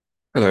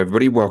Hello,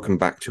 everybody. Welcome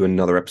back to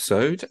another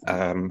episode.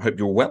 Hope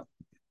you're well.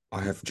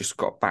 I have just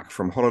got back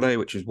from holiday,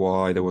 which is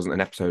why there wasn't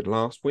an episode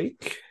last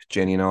week.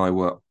 Jenny and I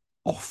were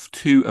off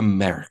to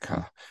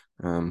America.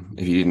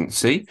 If you didn't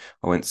see,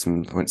 I went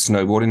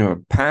snowboarding in my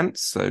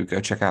pants. So go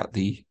check out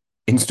the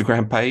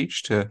Instagram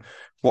page to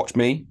watch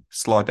me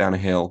slide down a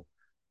hill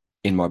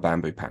in my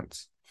bamboo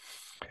pants.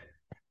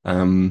 I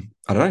don't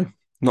know.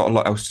 Not a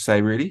lot else to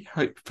say, really.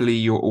 Hopefully,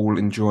 you're all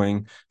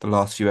enjoying the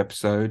last few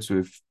episodes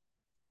with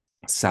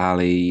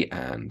Sally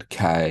and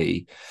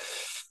Kay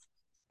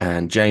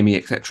and Jamie,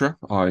 etc.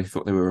 I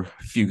thought there were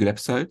a few good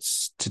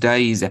episodes.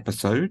 Today's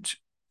episode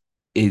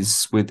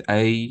is with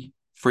a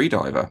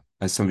freediver.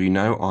 As some of you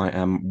know, I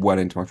am well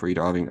into my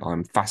freediving.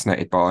 I'm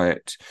fascinated by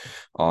it.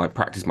 I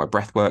practice my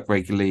breath work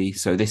regularly.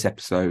 So this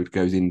episode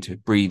goes into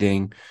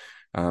breathing,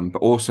 but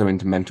also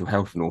into mental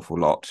health an awful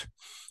lot.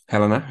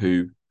 Helena,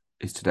 who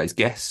is today's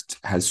guest,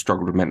 has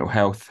struggled with mental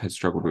health, has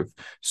struggled with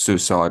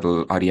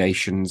suicidal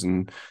ideations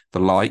and the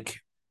like.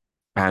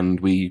 And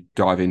we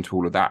dive into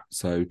all of that.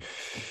 So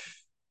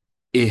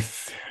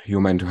if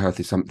your mental health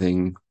is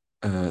something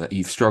that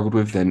you've struggled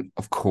with, then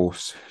of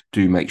course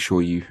do make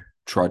sure you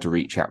try to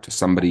reach out to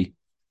somebody.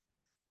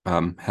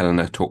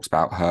 Helena talks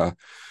about her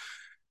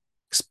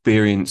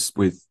experience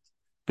with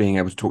being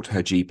able to talk to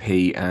her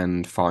GP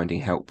and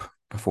finding help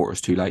before it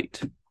was too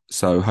late.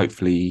 So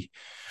hopefully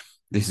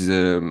this is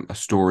a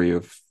story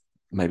of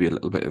maybe a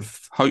little bit of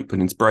hope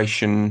and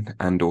inspiration,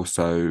 and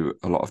also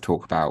a lot of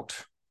talk about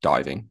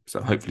diving.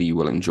 So hopefully you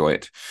will enjoy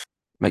it.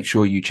 Make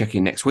sure you check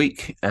in next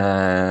week.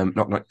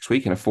 Not next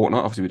week, in a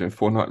fortnight. Obviously, we're doing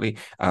fortnightly.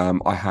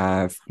 I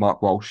have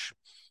Mark Walsh,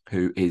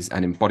 who is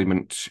an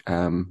embodiment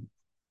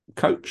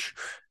coach,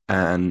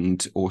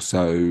 and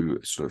also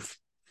sort of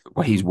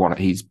he's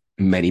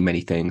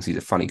many things. He's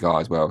a funny guy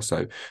as well.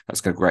 So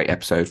that's a great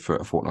episode for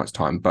a fortnight's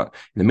time. But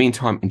in the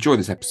meantime, enjoy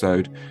this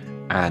episode,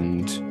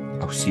 and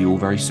I'll see you all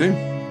very soon.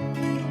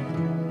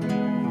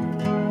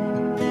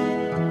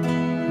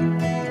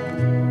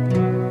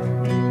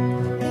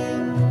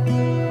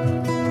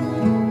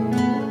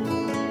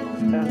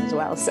 As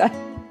well. So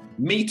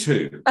Me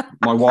too.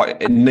 My wife,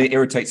 it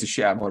irritates the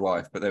shit out of my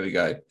wife, but there we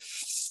go.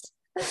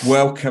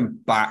 Welcome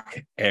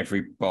back,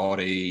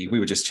 everybody. We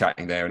were just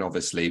chatting there, and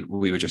obviously,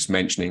 we were just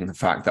mentioning the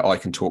fact that I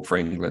can talk for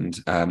England,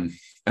 and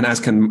as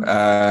can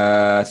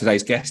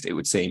today's guest, it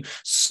would seem.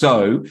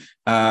 So,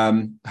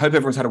 hope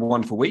everyone's had a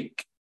wonderful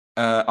week.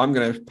 I'm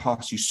going to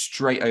pass you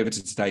straight over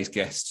to today's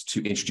guest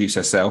to introduce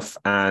herself,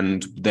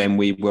 and then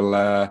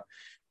we'll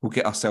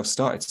get ourselves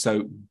started.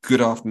 So,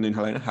 good afternoon,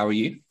 Helena. How are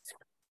you?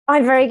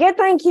 I'm very good,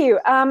 thank you.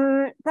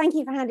 Thank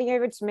you for handing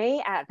over to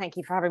me. Thank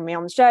you for having me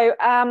on the show.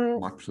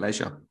 My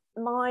pleasure.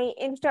 My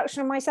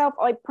introduction of myself,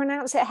 I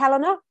pronounce it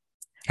Helena.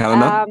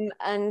 Helena.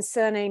 And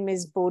surname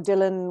is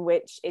Bordillan,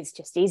 which is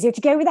just easier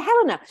to go with a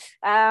Helena.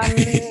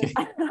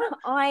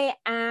 I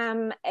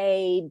am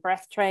a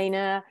breath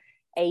trainer,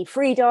 a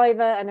free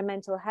diver, and a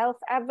mental health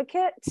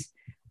advocate.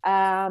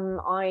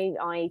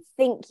 I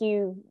think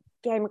you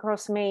came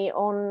across me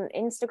on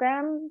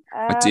Instagram.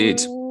 I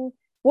did.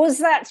 Was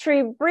that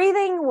through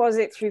breathing? Was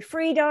it through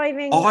free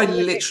diving? I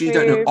literally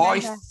don't know.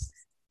 Mental...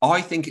 I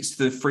think it's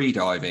the free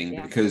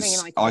diving,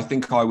 because I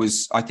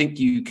think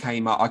you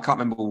came up. I can't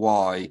remember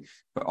why,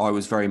 but I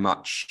was very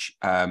much.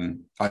 I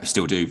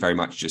still do very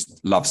much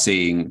just love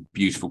seeing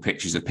beautiful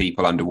pictures of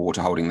people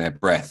underwater holding their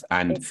breath,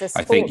 and it's a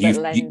sport I think that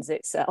lends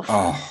itself.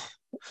 Oh,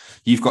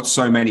 you've got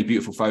so many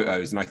beautiful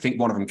photos, and I think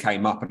one of them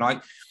came up,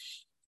 and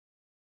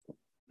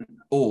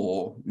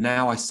or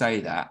now I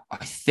say that,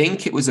 I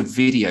think it was a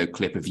video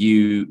clip of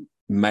you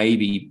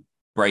maybe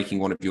breaking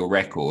one of your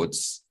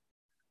records,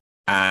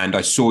 and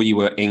I saw you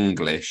were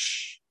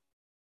English,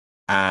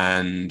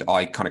 and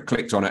I kind of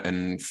clicked on it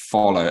and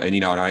follow, and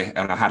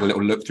and I had a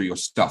little look through your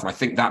stuff, and I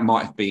think that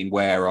might have been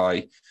where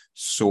I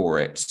saw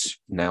it.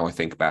 Now I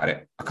think about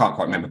it, I can't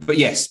quite remember, but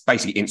yes,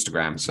 basically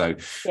Instagram. So,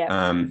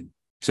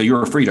 so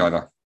you're a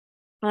freediver.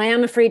 I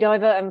am a free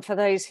diver, and for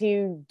those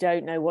who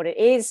don't know what it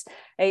is,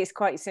 it's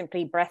quite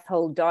simply breath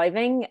hold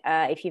diving.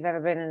 If you've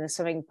ever been in a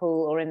swimming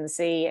pool or in the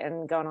sea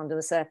and gone under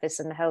the surface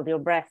and held your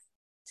breath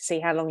to see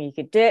how long you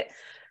could do it,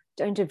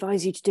 don't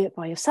advise you to do it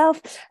by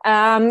yourself.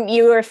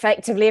 You are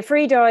effectively a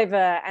free diver,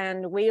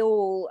 and we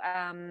all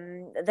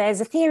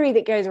there's a theory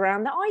that goes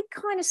around that I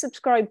kind of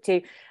subscribe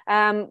to.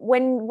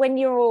 When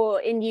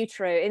you're in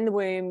utero, in the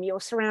womb, you're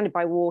surrounded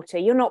by water,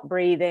 you're not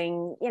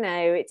breathing,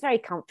 it's very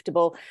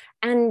comfortable.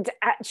 And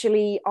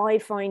actually, I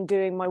find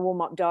doing my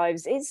warm-up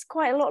dives is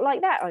quite a lot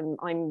like that.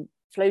 I'm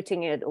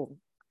floating at, or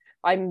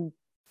I'm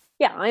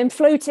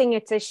floating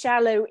at a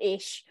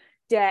shallow-ish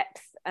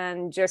depth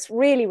and just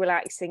really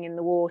relaxing in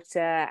the water,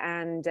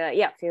 and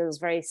feels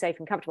very safe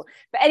and comfortable.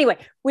 But anyway,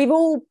 we've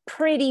all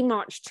pretty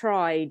much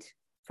tried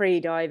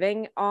free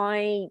diving.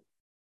 I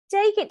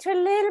take it to a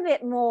little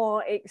bit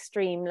more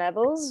extreme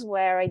levels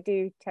where I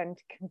do tend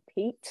to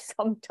compete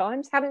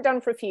sometimes. Haven't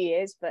done for a few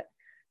years, but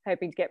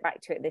hoping to get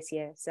back to it this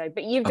year. So,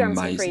 but you've done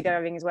some free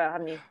diving as well,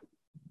 haven't you?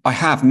 I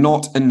have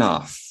not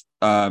enough.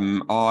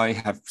 I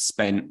have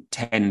spent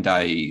 10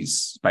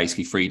 days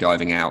basically free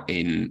diving out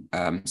in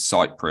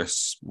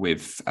Cyprus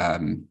with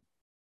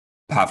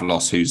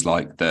Pavlos, who's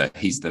like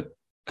he's the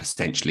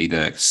essentially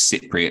the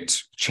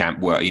Cypriot champ,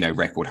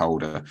 record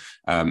holder,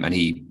 and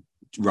he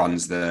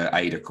runs the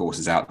AIDA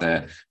courses out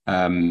there.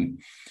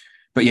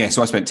 But yeah,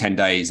 so I spent 10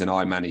 days and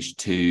I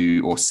managed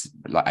to, or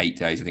like 8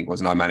 days, I think it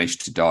was, and I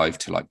managed to dive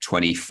to like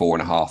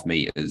 24.5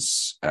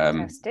 meters.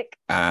 Fantastic.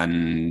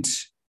 And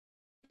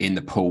in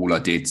the pool, I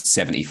did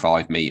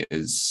 75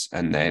 meters.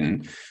 And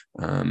then,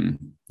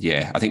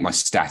 I think my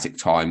static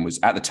time was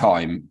at the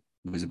time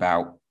was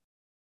about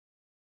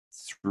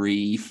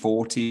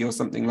 3:40 or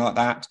something like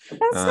that.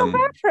 That's not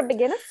bad for a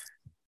beginner.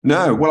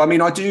 No, well,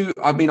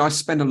 I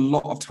spend a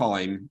lot of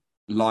time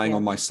lying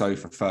on my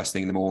sofa first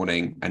thing in the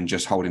morning and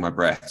just holding my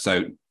breath.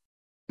 So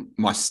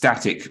my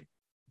static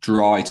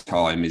dry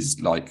time is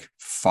like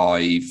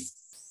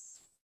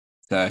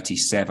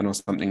 5:37 or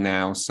something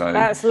now. So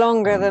that's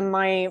longer than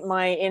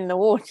my in the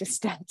water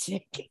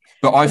static.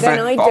 But I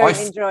don't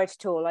enjoy it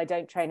at all. I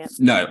don't train it.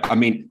 No, I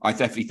mean, I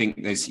definitely think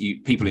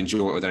people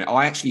enjoy it.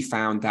 I actually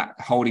found that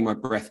holding my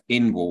breath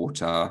in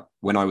water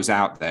when I was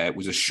out there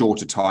was a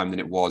shorter time than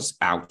it was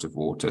out of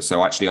water.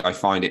 So actually, I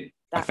found it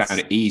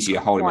easier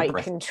holding my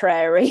breath.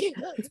 Contrary.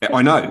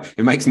 I know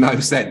it makes no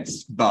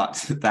sense,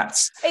 but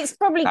it's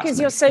probably because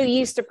you're so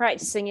used to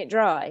practicing it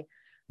dry.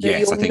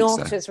 Yes, you're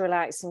not as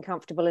relaxed and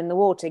comfortable in the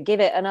water. Give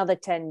it another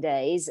 10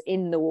 days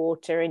in the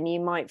water and you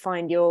might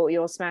find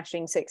you're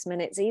smashing 6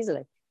 minutes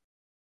easily.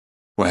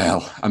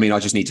 Well, I mean, I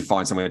just need to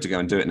find somewhere to go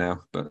and do it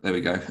now, but there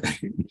we go.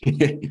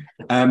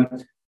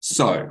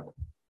 So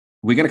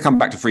we're going to come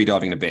back to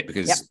freediving in a bit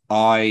because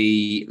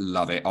I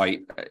love it.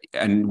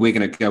 And we're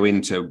going to go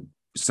into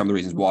some of the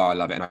reasons why I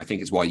love it. And I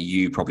think it's why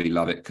you probably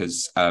love it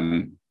because I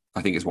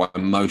think it's why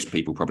most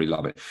people probably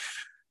love it.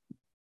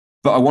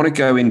 But I want to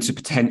go into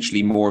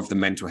potentially more of the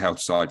mental health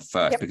side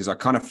first, because I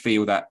kind of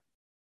feel that,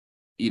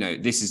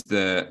 this is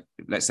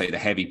let's say the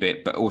heavy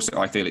bit, but also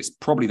I feel it's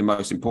probably the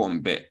most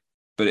important bit,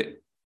 but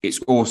it's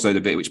also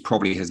the bit which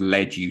probably has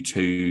led you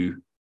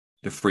to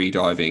the free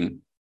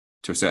diving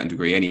to a certain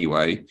degree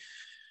anyway. It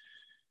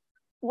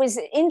was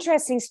an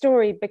interesting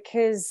story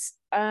because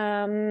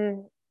I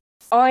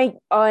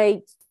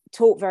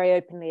talk very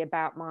openly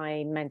about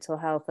my mental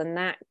health, and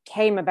that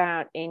came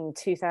about in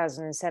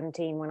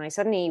 2017 when I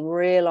suddenly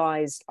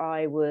realized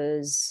I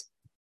was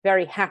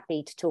very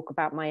happy to talk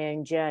about my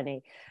own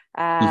journey.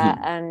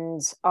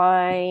 And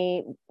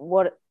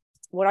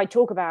what I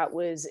talk about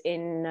was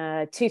in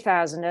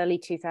early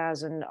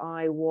 2000,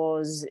 I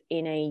was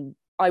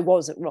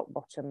at rock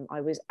bottom.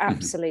 I was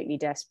absolutely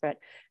desperate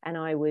and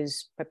I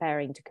was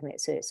preparing to commit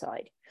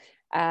suicide.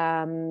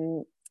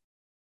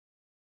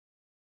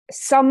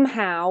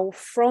 Somehow,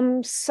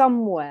 from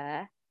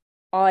somewhere,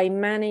 I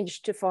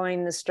managed to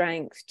find the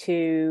strength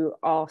to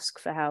ask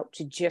for help,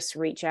 to just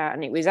reach out.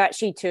 And it was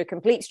actually to a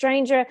complete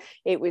stranger.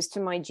 It was to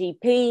my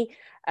GP.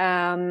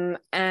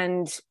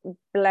 And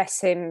bless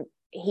him,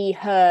 he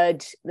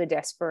heard the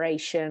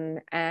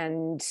desperation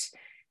and,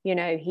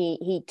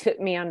 he took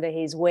me under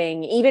his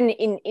wing. Even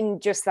in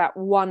just that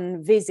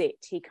one visit,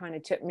 he kind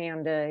of took me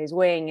under his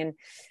wing. And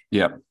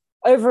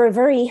over a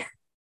very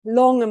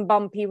long and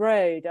bumpy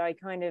road, I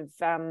kind of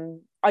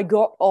I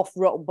got off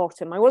rock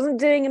bottom. I wasn't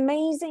doing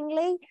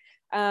amazingly,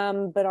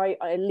 but I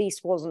at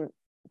least wasn't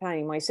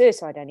planning my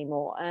suicide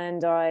anymore.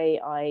 And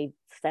I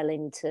fell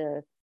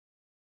into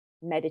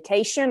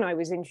meditation. I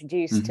was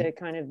introduced to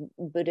kind of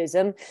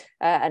Buddhism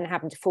and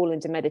happened to fall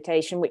into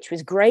meditation, which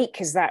was great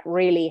because that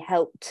really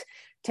helped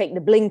take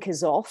the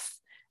blinkers off.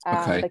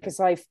 Because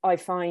I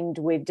find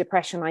with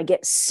depression I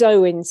get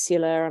so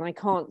insular and I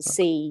can't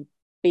see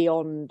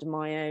beyond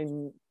my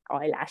own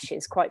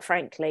eyelashes, quite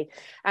frankly.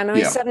 And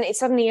it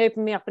suddenly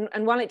opened me up,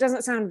 and while it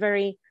doesn't sound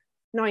very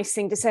nice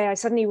thing to say, I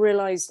suddenly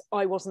realized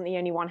I wasn't the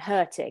only one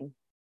hurting.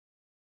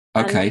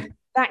 And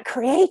that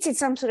created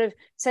some sort of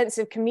sense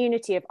of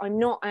community of I'm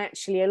not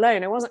actually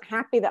alone. I wasn't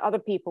happy that other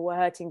people were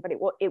hurting, but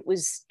it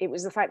was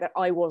the fact that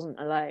I wasn't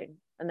alone,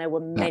 and there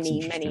were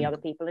many other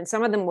people, and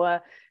some of them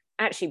were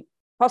actually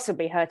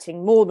possibly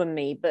hurting more than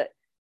me, but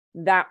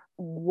that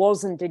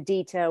wasn't a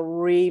detail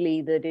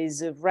really that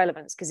is of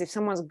relevance, because if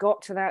someone's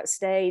got to that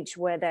stage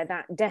where they're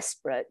that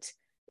desperate,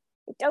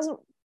 it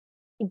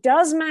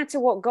does matter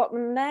what got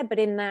them there, but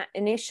in that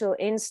initial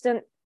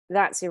instant,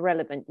 that's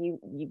irrelevant.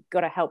 You've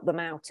got to help them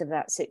out of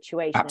that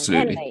situation. Absolutely.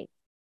 And then they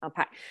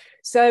unpack.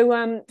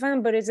 So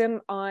found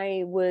Buddhism.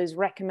 I was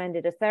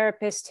recommended a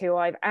therapist who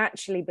I've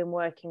actually been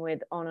working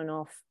with on and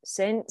off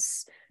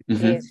since. She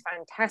is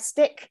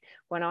fantastic.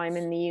 When I'm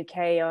in the UK,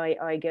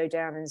 I go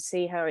down and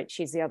see her.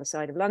 She's the other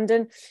side of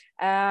London.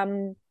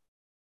 And,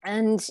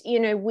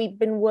 we've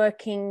been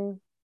working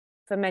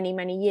for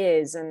many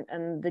years.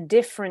 And the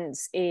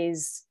difference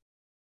is,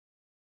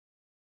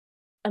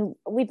 and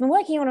we've been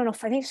working on and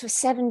off, I think it's for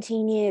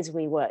 17 years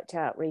we worked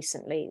out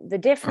recently. The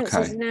difference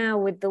is now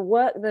with the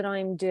work that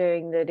I'm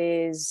doing that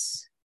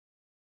is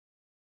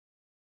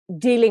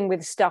dealing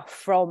with stuff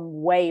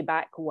from way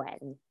back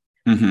when.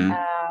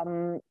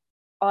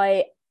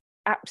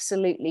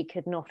 absolutely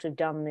could not have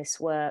done this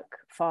work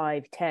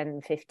 5,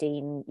 10,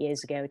 15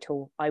 years ago at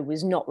all. I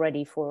was not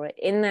ready for it.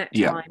 In that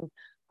time,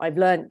 I've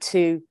learned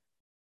to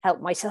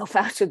help myself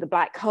out of the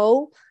black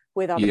hole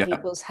with other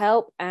people's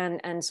help,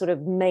 and sort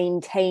of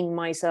maintain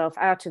myself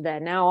out of there.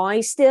 Now,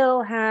 I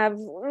still have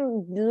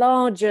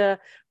larger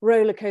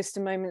roller coaster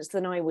moments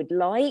than I would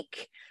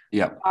like,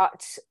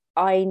 but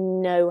I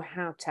know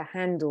how to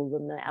handle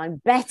them.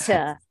 I'm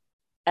better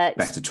at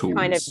tools,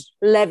 kind of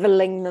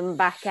leveling them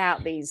back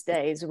out these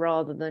days,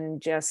 rather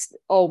than just,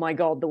 oh my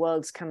God, the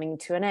world's coming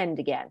to an end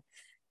again.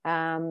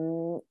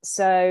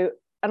 So,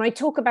 and I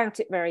talk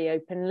about it very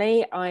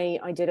openly.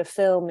 I did a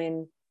film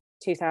in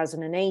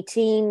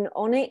 2018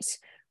 on it,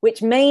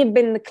 which may have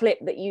been the clip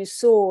that you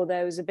saw.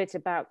 There was a bit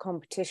about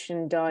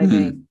competition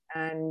diving,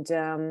 and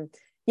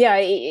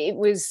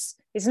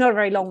it's not a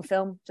very long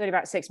film. It's only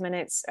about 6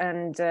 minutes,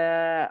 and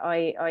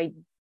I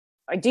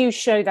do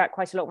show that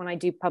quite a lot when I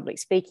do public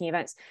speaking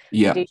events.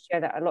 I do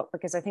show that a lot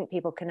because I think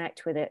people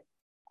connect with it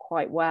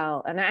quite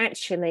well. And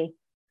actually,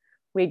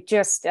 we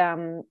just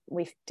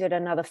we did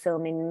another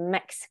film in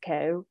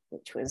Mexico,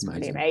 which was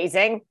pretty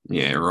amazing.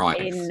 Yeah,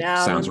 right.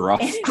 Sounds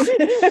rough.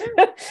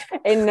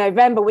 In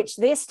November, which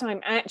this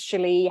time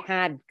actually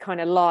had kind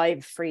of live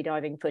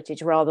freediving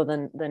footage rather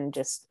than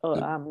just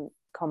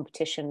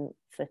competition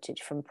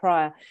footage from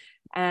prior.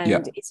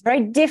 And it's a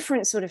very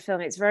different sort of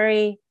film. It's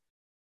very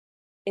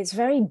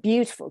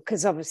beautiful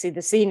because obviously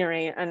the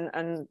scenery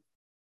and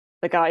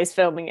the guys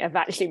filming it have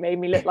actually made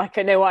me look like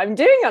I know what I'm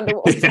doing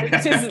underwater,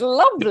 which is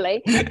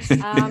lovely.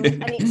 And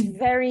it's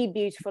very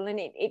beautiful, and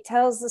it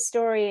tells the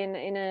story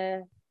in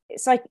a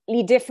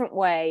slightly different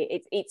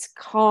way. It's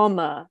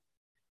calmer.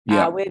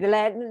 With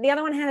the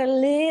other one had a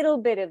little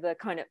bit of the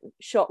kind of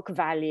shock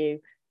value,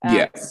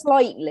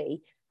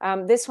 slightly.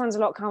 This one's a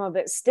lot calmer,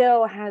 but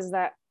still has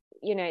that,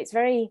 it's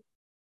very,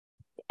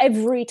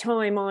 every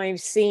time I've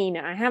seen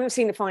it, I haven't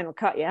seen the final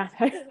cut yet,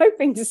 I'm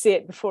hoping to see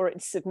it before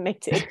it's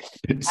submitted.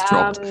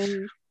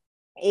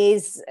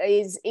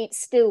 It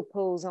still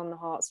pulls on the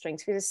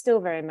heartstrings because it's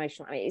still very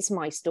emotional. I mean, it's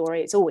my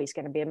story. It's always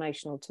going to be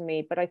emotional to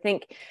me, but I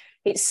think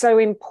it's so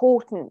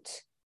important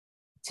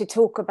to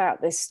talk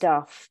about this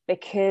stuff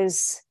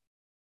because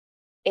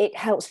it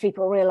helps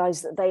people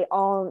realize that they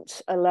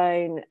aren't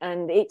alone,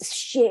 and it's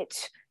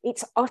shit.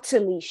 It's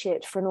utterly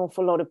shit for an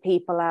awful lot of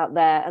people out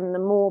there. And the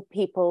more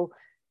people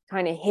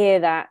kind of hear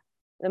that,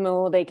 the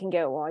more they can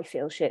go, oh, I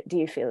feel shit. Do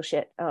you feel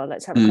shit? Oh,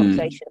 let's have a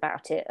conversation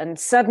about it. And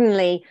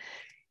suddenly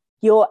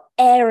you're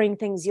airing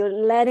things, you're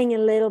letting a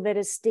little bit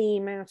of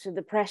steam out of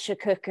the pressure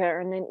cooker,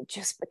 and then it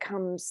just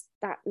becomes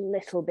that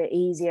little bit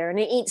easier. And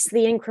it eats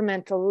the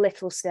incremental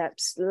little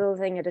steps, little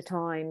thing at a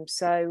time.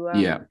 So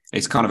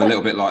it's kind of a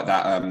little bit like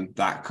that,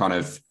 that kind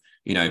of,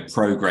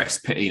 progress,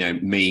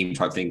 meme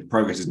type thing.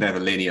 Progress is never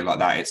linear like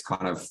that. It's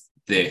kind of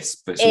this,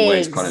 but it's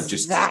always kind of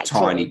just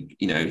tiny,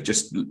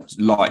 just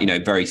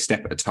like, very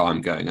step at a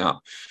time going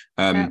up.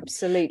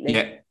 Absolutely.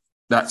 Yeah,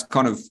 that's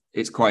kind of,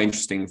 it's quite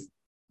interesting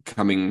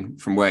coming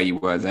from where you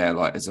were there,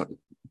 like as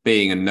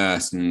being a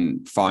nurse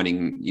and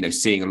finding,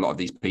 seeing a lot of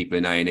these people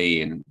in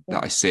A&E and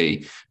that I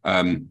see,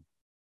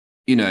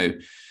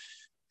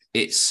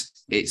 it's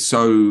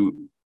so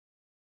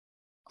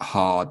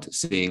hard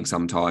seeing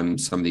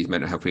sometimes some of these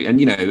mental health people,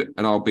 and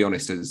I'll be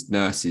honest, as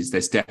nurses,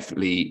 there's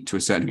definitely, to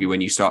a certain degree,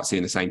 when you start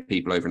seeing the same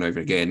people over and over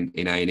again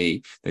in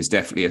A&E, there's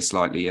definitely a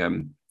slightly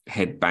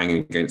head banging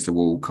against the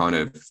wall kind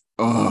of,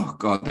 oh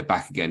God, they're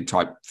back again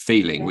type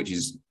feeling, which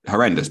is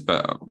horrendous,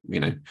 but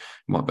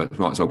might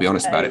as well be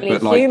honest about it.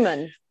 But like,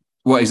 human.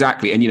 Well,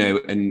 exactly. And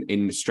and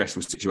in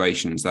stressful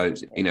situations,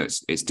 those,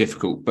 it's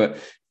difficult, but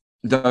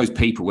those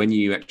people, when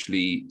you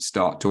actually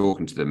start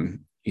talking to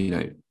them,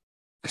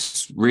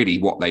 it's really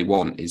what they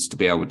want is to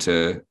be able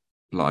to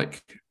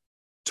like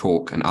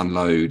talk and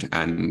unload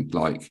and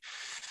like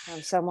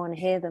have someone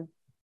hear them.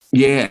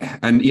 Yeah.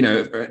 And,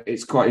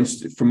 it's quite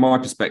interesting from my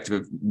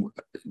perspective of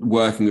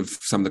working with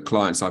some of the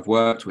clients I've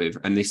worked with.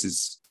 And this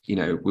is,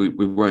 we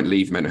won't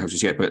leave mental health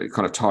just yet, but it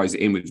kind of ties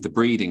it in with the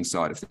breathing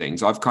side of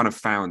things. I've kind of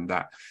found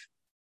that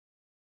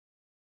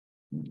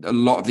a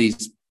lot of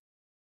these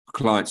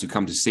clients who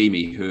come to see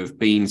me who have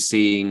been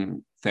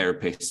seeing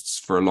therapists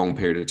for a long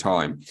period of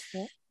time,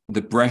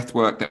 the breath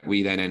work that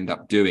we then end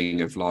up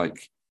doing of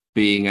like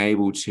being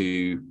able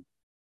to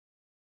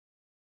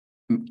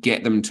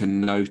get them to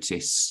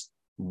notice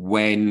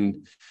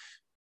when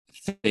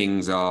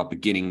things are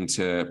beginning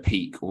to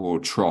peak or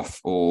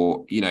trough,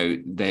 or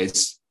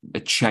there's a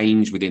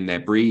change within their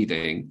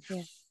breathing,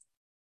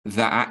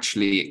 that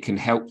actually it can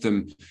help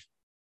them.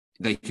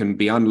 They can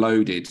be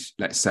unloaded,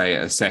 let's say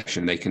at a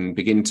session, they can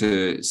begin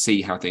to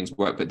see how things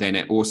work, but then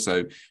it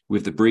also,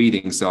 with the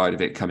breathing side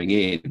of it coming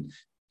in,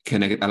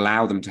 can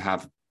allow them to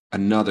have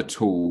another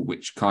tool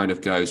which kind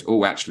of goes,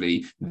 oh,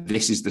 actually,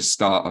 this is the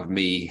start of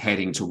me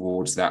heading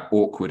towards that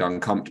awkward,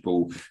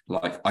 uncomfortable,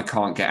 like I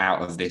can't get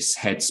out of this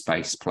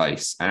headspace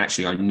place. And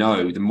actually, I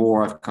know the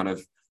more I've kind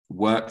of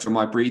worked on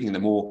my breathing, the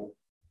more,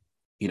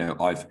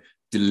 I've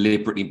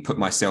deliberately put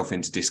myself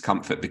into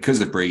discomfort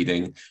because of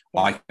breathing,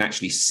 I can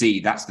actually see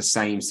that's the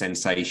same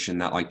sensation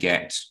that I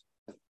get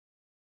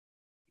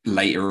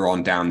later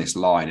on down this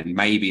line. And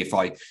maybe if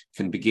I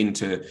can begin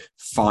to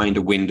find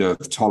a window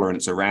of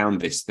tolerance around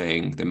this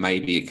thing, then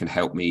maybe it can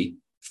help me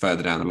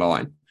further down the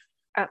line.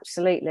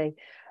 Absolutely.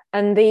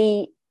 And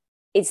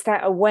it's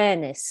that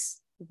awareness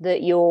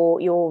that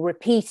you're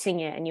repeating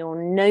it and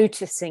you're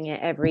noticing it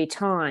every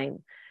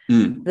time,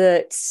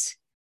 that,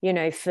 you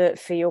know,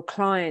 for your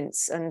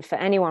clients and for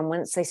anyone,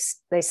 once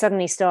they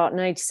suddenly start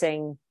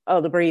noticing, oh,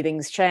 the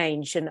breathing's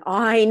changed and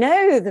I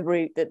know the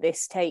route that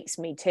this takes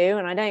me to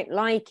and I don't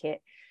like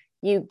it,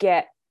 you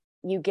get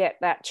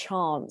that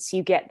chance,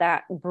 you get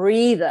that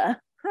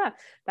breather,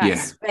 that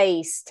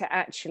space to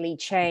actually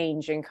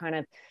change and kind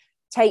of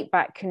take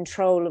back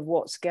control of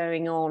what's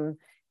going on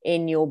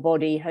in your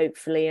body,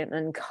 hopefully,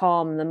 and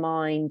calm the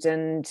mind,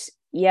 and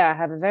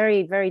have a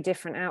very, very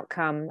different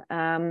outcome.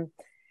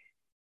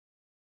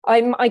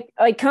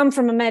 I come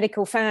from a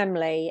medical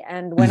family,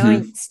 and when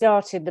I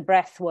started the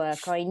breath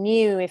work, I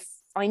knew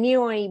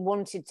I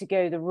wanted to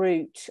go the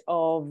route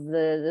of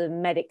the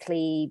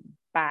medically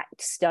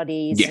backed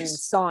studies and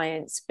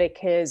science,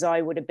 because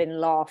I would have been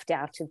laughed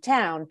out of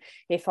town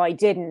if I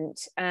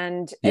didn't.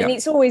 And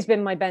it's always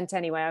been my bent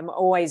anyway. I'm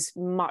always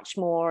much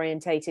more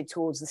orientated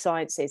towards the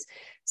sciences.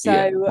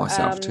 So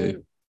myself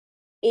too.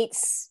 I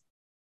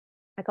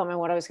can't remember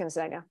what I was going to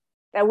say now.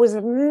 There was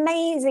an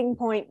amazing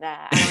point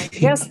there, and I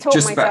just talked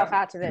myself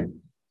out of it.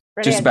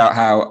 Brilliant. Just about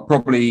how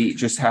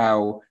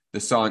the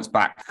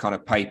science-backed kind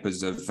of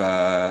papers of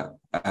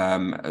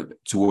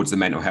towards the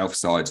mental health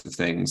sides of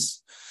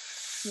things.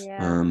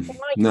 Yeah.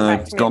 No,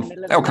 it's gone.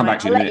 They'll come back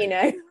to you in a minute.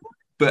 I'll let you know.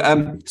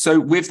 But so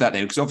with that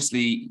then, because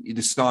obviously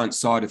the science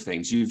side of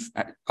things,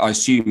 I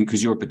assume,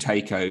 because you're a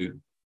Buteyko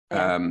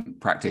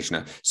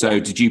practitioner. So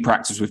did you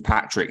practice with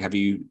Patrick? Did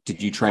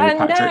you train with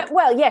Patrick?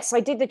 Well, yes, I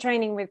did the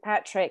training with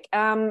Patrick.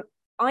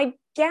 I've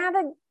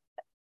gathered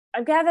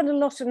a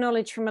lot of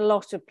knowledge from a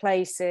lot of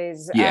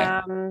places.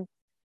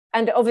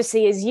 And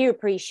obviously, as you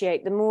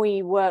appreciate, the more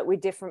you work with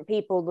different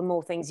people, the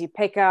more things you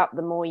pick up,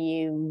 the more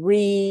you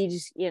read.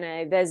 You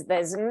know,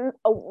 there's a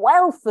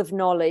wealth of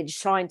knowledge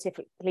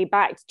scientifically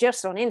backed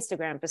just on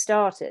Instagram, for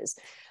starters,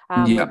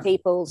 with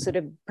people sort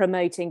of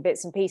promoting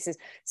bits and pieces.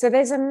 So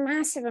there's a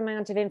massive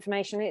amount of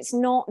information. It's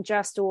not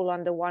just all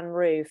under one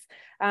roof.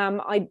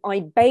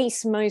 I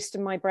base most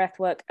of my breath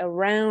work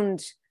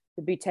around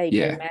the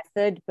Buteyko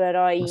method, but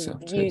I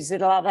use a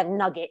lot of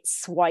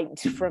nuggets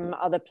swiped from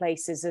other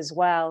places as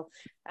well.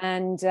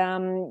 And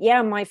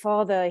my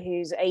father,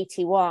 who's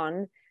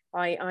 81,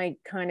 I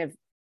kind of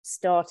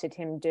started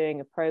him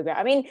doing a program.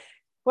 I mean,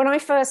 when I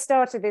first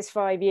started this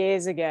 5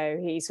 years ago,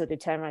 he sort of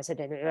turned around and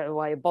said, I don't know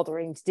why you're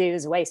bothering to do,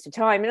 it's a waste of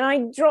time. And I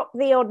dropped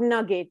the odd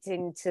nugget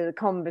into the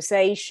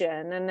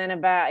conversation. And then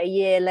about a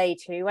year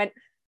later, he went,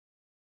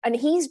 and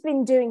he's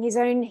been doing his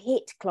own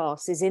HIIT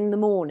classes in the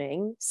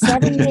morning,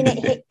 7-minute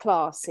HIIT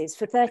classes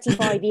for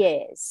 35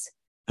 years.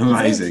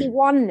 Amazing. He's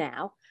 81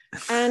 now.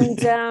 And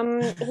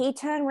he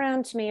turned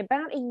around to me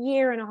about a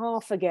year and a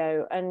half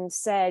ago and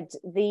said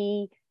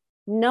the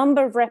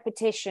number of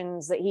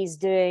repetitions that he's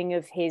doing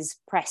of his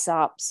press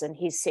ups and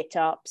his sit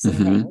ups and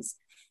things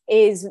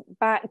is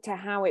back to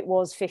how it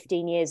was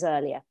 15 years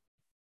earlier.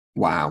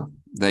 Wow.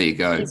 There you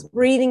go. He's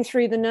breathing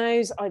through the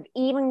nose. I've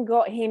even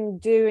got him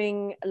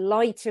doing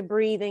lighter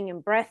breathing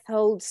and breath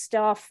hold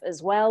stuff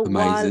as well. Amazing.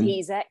 While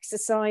he's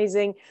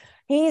exercising.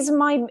 He's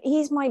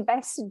my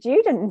best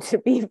student, to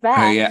be fair.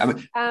 Oh, yeah. I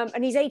mean,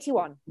 and he's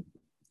 81.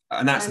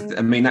 And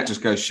that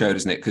just goes to show,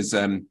 doesn't it? Because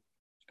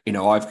you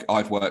know,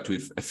 I've worked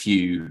with a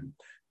few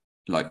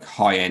like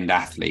high-end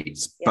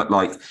athletes, but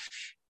like,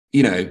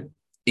 you know,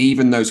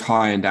 even those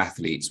high-end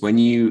athletes, when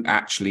you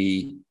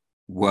actually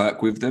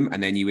work with them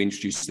and then you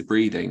introduce the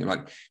breathing,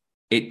 like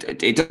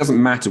it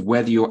doesn't matter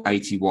whether you're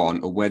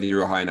 81 or whether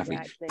you're a high-end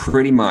athlete.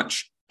 Pretty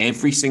much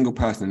every single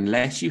person,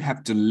 unless you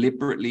have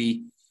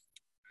deliberately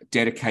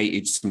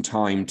dedicated some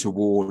time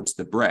towards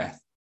the breath,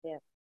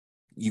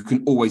 you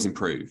can always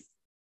improve.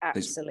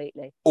 Absolutely.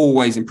 There's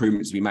always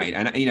improvements to be made.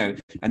 And, you know,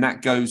 and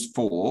that goes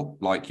for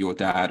like your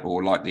dad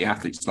or like the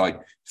athletes, like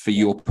for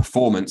your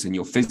performance and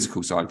your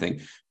physical side of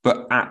thing,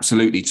 but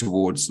absolutely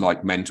towards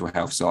like mental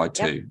health side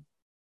too.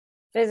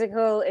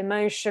 Physical,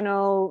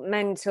 emotional,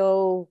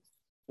 mental,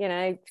 you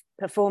know,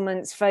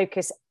 performance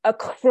focus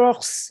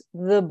across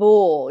the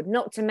board,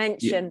 not to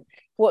mention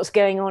what's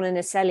going on in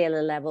a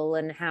cellular level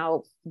and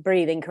how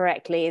breathing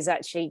correctly is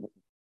actually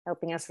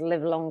helping us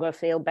live longer,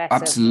 feel better.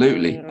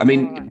 Absolutely. I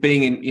mean,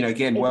 being in, you know,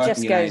 again, it working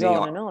just goes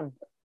on and on.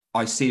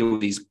 I see all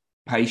these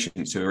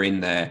patients who are in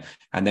there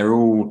and they're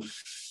all,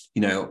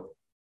 you know,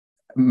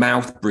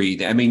 mouth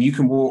breathing. I mean, you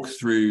can walk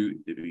through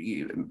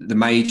the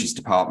majors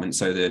department,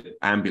 so the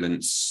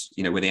ambulance,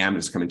 you know, where the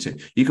ambulance coming to,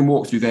 you can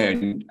walk through there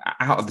and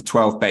out of the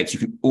 12 beds, you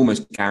can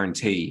almost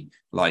guarantee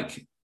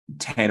like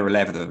 10 or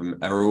 11 of them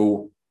are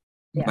all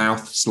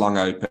mouth slung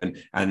open,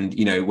 and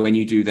you know, when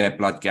you do their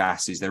blood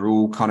gases, they're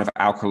all kind of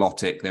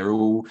alkalotic, they're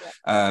all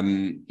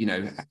you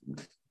know,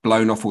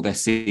 blown off all their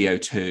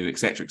CO2,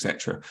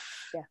 etc.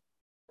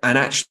 And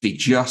actually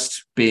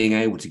just being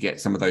able to get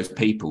some of those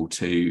people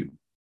to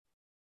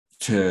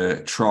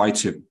to try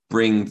to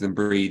bring the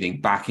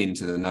breathing back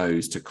into the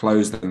nose, to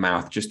close the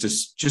mouth, just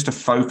to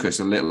focus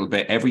a little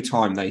bit every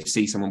time they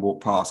see someone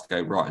walk past,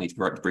 go, right, I need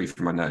to breathe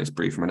from my nose,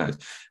 breathe from my nose.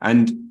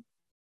 And,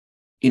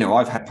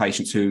 I've had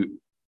patients who,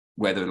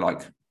 whether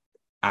like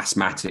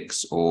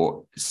asthmatics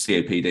or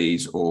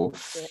COPDs or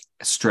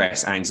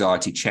stress,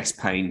 anxiety, chest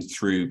pain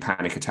through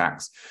panic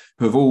attacks,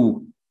 who have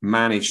all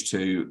managed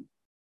to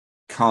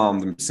calm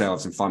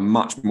themselves and find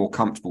much more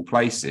comfortable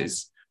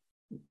places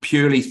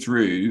purely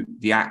through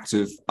the act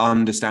of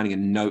understanding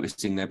and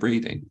noticing their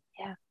breathing.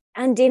 Yeah.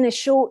 And in a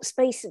short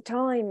space of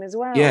time as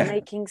well,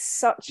 making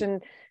such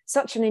an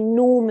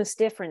enormous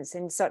difference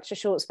in such a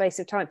short space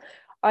of time.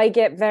 I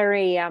get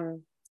very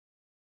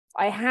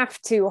I have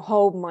to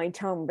hold my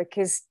tongue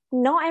because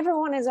not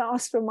everyone has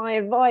asked for my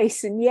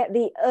advice, and yet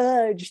the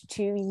urge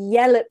to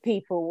yell at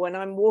people when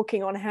I'm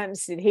walking on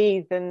Hampstead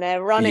Heath and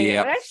they're running,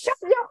 shut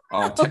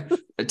up.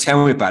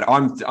 Tell me about it.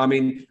 I'm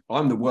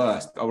the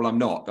worst. Well, I'm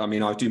not. I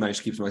mean, I do manage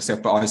to keep to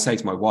myself, but I say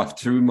to my wife,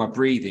 through my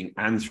breathing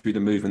and through the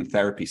movement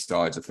therapy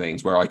sides of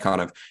things, where I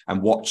kind of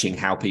am watching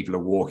how people are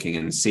walking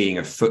and seeing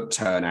a foot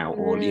turn out,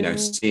 or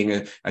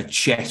seeing a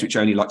chest which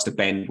only likes to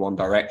bend one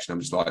direction.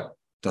 I'm just like,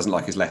 doesn't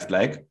like his left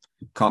leg,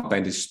 can't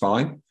bend his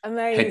spine.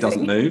 Amazing. Head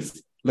doesn't move.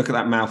 Look at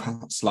that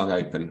mouth slung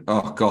open.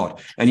 Oh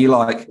God! And you're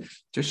like,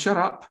 just shut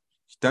up.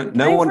 Don't.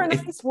 No one. For a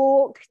nice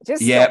walk.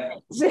 Just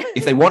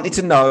if they wanted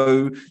to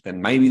know,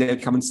 then maybe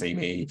they'd come and see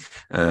me.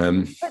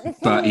 But the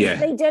thing is,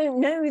 they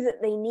don't know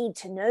that they need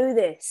to know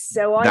this.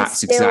 So I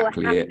still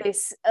have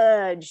this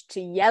urge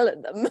to yell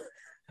at them.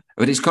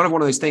 But it's kind of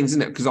one of those things,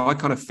 isn't it? Because I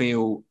kind of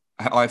feel,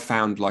 I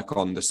found like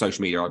on the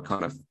social media, I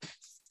kind of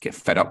get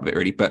fed up with it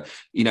really. But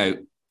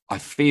I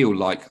feel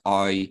like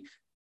I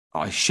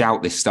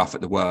shout this stuff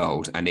at the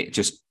world and it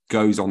just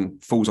falls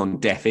on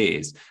deaf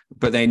ears.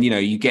 But then,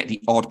 you get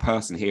the odd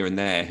person here and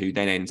there who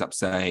then ends up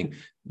saying,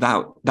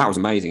 that was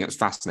amazing. That was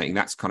fascinating.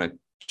 That's kind of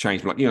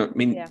changed. Like,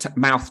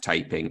 mouth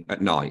taping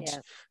at night. Yeah.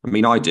 I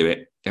mean, I do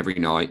it every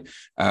night.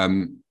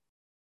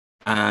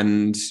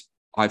 And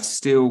I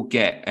still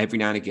get every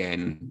now and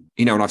again,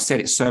 and I've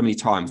said it so many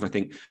times and I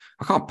think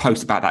I can't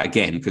post about that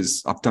again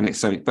because I've done it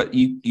so many, but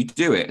you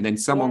do it. And then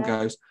someone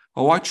goes,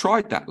 oh, I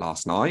tried that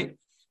last night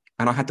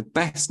and I had the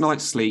best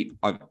night's sleep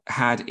I've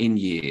had in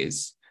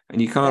years.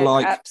 And you kind of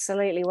like,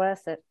 absolutely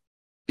worth it.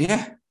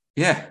 Yeah.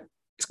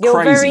 It's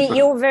crazy.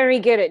 You're very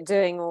good at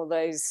doing all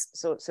those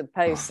sorts of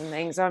posts and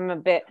things. I'm a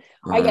bit.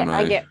 I get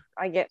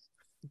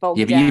bogged down.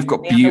 Yeah, but you've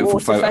got beautiful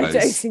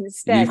photos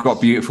instead. You've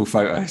got beautiful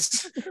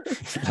photos.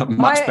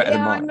 Much better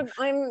than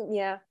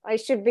mine. I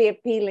should be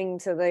appealing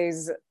to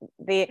those.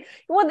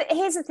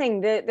 Here's the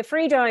thing: the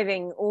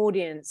freediving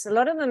audience, a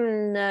lot of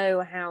them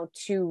know how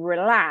to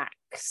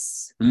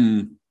relax,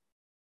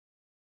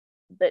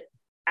 but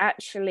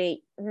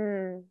actually,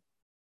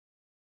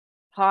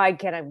 I'm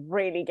gonna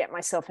really get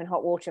myself in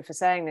hot water for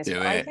saying this.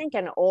 But I think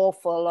an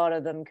awful lot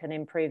of them can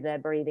improve their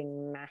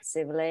breathing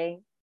massively.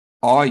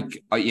 I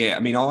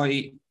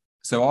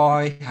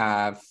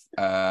have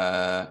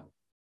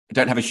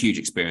don't have a huge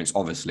experience,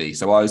 obviously.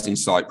 So I was in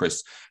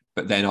Cyprus,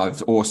 but then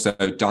I've also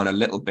done a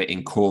little bit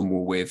in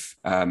Cornwall with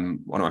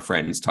one of my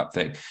friends type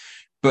thing.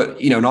 But,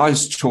 and I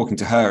was talking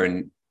to her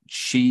and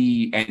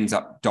she ends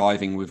up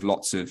diving with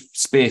lots of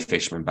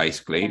spearfishermen,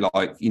 basically.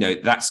 Like,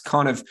 that's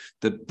kind of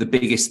the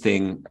biggest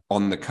thing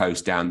on the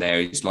coast down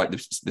there is like the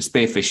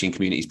spearfishing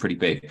community is pretty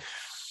big.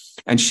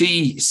 And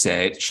she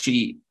said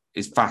she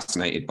is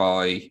fascinated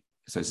by,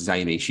 so this is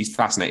Amy, she's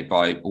fascinated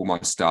by all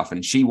my stuff.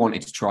 And she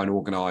wanted to try and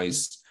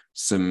organize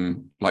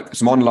some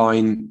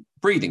online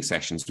breathing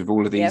sessions with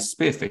all of these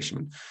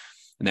spearfishermen.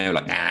 And they were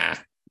like, nah,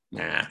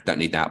 don't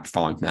need that.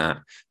 Fine, nah.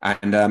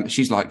 And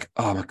she's like,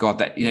 oh my God,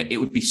 that it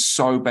would be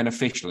so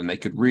beneficial and they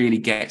could really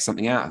get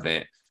something out of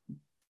it.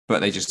 But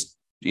they just,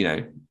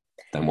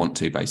 don't want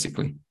to,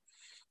 basically.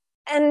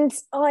 And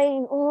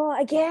I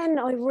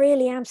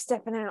really am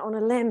stepping out on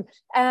a limb.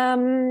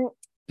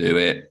 Do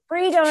it.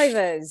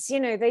 Freedivers,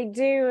 they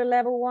do a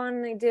level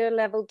 1, they do a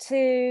level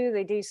 2,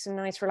 they do some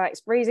nice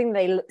relaxed breathing.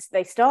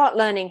 They start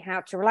learning how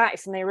to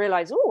relax and they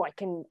realize, oh, I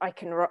can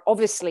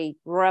obviously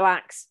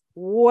relax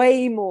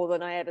way more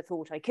than I ever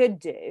thought I could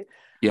do.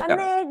 Yeah.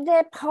 And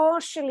they're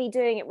partially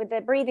doing it with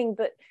their breathing,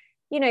 but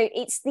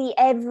it's the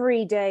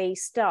everyday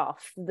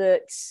stuff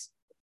that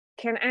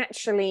can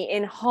actually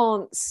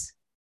enhance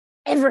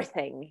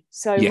everything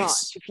so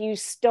much if you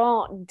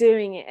start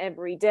doing it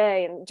every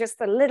day, and just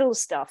the little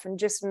stuff and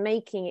just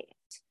making it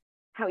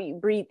how you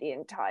breathe the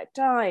entire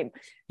time.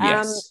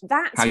 That's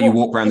how you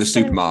walk around the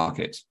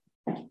supermarket.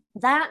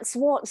 That's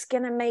what's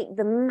going to make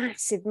the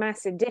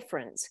massive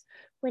difference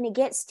when it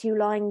gets to you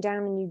lying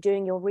down and you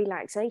doing your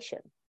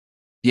relaxation.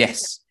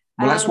 Yes.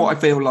 Well, that's what I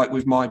feel like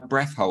with my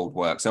breath hold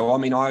work. So, I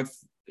mean, I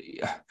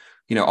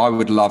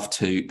would love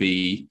to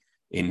be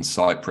in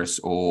Cyprus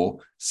or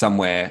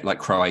somewhere like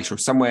Croatia or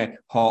somewhere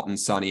hot and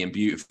sunny and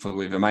beautiful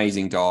with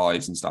amazing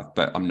dives and stuff,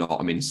 but I'm not.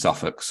 I'm in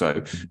Suffolk,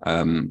 so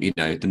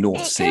the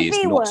North Sea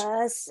is not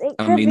worse.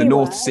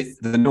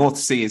 The North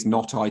Sea is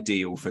not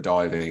ideal for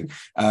diving.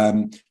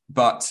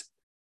 But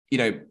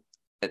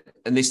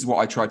and this is what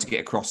I try to get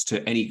across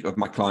to any of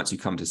my clients who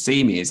come to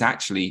see me, is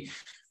actually,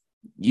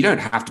 you don't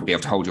have to be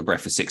able to hold your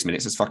breath for 6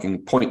 minutes. It's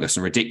fucking pointless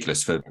and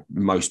ridiculous for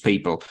most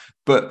people.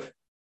 But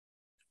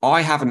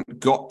I haven't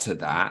got to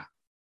that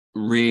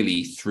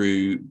really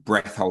through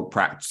breath hold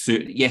practice. So,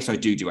 yes, I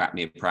do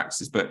apnea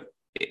practices, but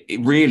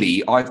it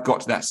really, I've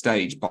got to that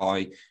stage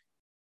by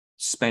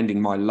spending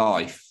my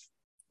life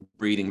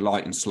breathing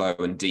light and slow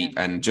and deep,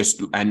 and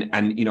just and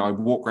I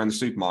walk around the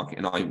supermarket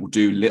and I will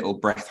do little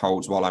breath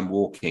holds while I'm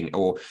walking,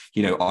 or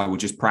I will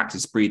just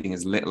practice breathing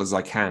as little as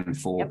I can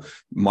for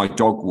my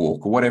dog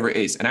walk or whatever it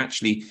is, and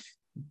actually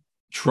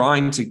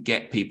trying to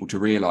get people to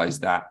realize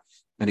that.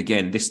 And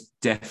again, this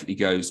definitely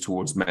goes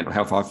towards mental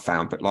health, I've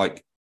found, but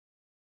like,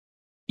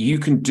 you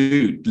can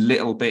do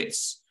little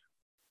bits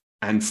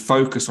and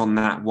focus on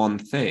that one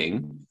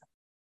thing,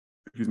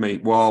 excuse me,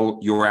 while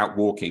you're out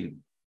walking.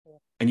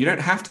 And you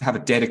don't have to have a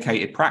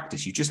dedicated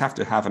practice. You just have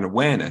to have an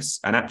awareness,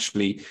 and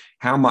actually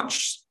how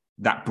much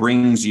that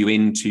brings you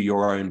into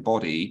your own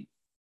body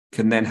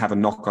can then have a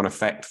knock-on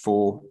effect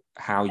for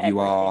how you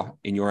are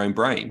in your own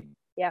brain.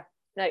 Yeah,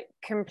 no,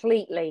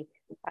 completely.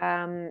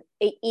 It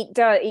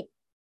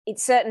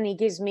certainly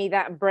gives me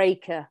that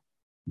breaker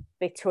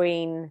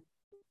between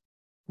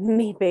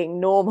me being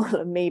normal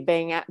and me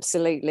being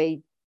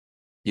absolutely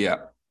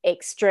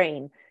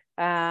extreme.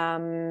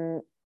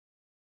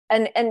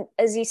 And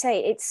as you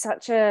say,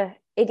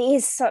 it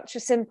is such a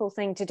simple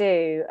thing to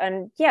do.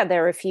 And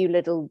there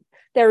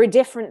are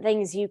different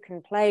things you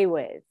can play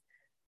with,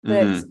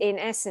 but in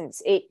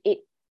essence, it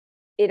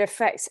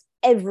affects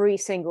every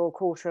single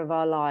quarter of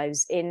our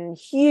lives in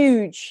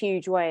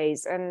huge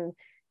ways. And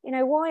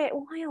why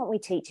aren't we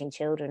teaching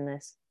children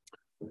this?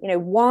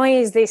 Why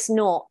is this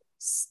not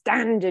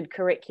standard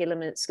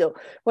curriculum at school?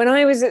 When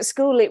I was at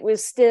school, it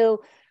was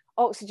still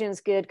oxygen's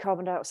good,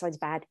 carbon dioxide's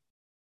bad.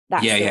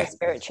 That's the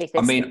respiratory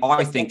thing. I mean,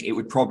 I think it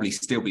would probably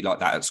still be like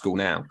that at school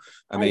now.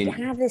 I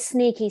have this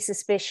sneaky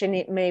suspicion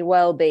it may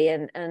well be.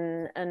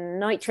 And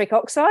nitric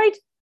oxide?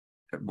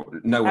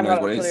 No one knows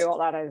what it is.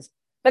 What that is.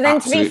 But then,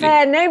 to be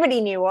fair,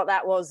 nobody knew what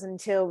that was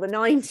until the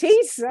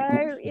 90s.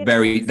 So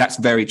that's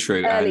very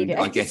true. And days.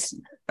 I guess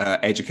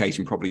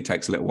education probably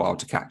takes a little while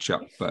to catch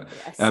up. But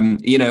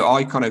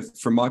I kind of,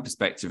 from my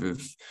perspective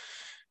of,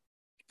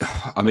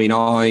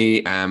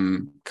 I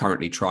am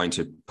currently trying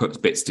to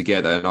put bits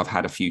together, and I've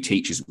had a few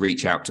teachers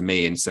reach out to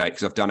me and say,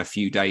 because I've done a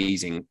few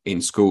days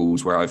in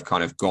schools where I've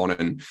kind of gone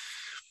and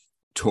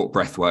taught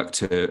breath work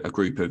to a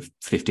group of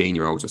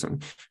 15-year-olds or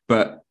something.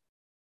 But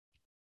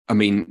I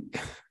mean,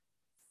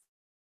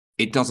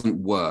 it doesn't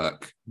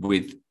work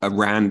with a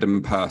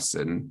random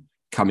person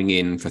coming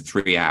in for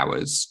 3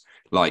 hours,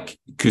 like,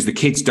 because the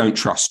kids don't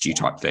trust you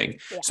type thing.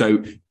 Yeah.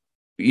 So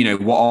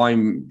what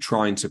I'm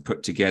trying to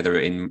put together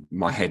in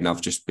my head, and I've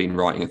just been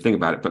writing a thing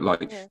about it,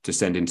 but to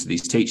send into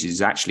these teachers,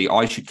 is actually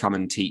I should come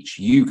and teach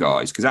you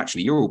guys, because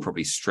actually you're all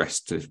probably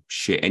stressed to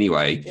shit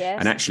anyway. Yes.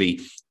 And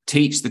actually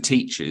teach the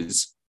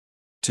teachers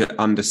to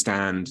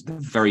understand the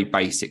very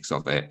basics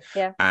of it,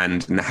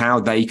 and how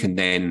they can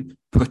then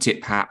put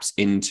it perhaps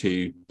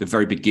into the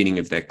very beginning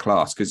of their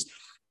class. Because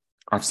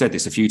I've said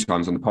this a few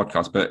times on the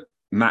podcast, but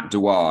Matt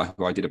Dewar,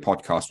 who I did a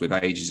podcast with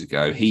ages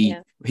ago, he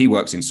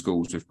works in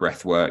schools with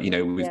breath work,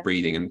 with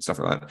breathing and stuff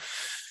like that.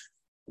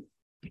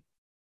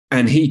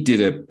 And he did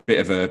a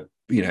bit of a,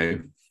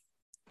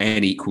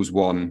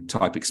 N=1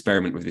 type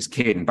experiment with this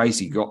kid, and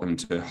basically got them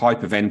to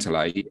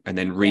hyperventilate and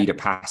then read a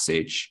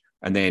passage,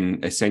 and then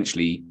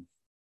essentially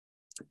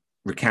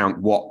recount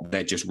what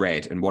they'd just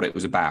read and what it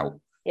was about.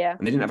 Yeah.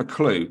 And they didn't have a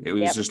clue. It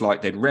was just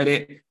like they'd read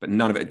it, but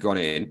none of it had gone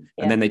in.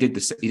 Yeah. And then he did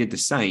the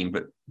same,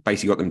 but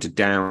basically got them to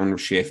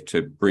downshift,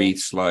 to breathe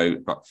slow,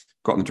 but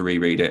got them to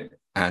reread it,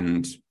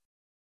 and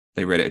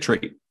they read it a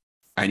treat.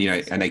 And,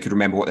 and they could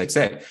remember what they'd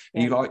said.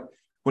 And you're like,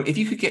 well, if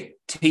you could get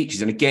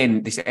teachers, and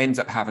again, this ends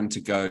up having to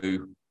go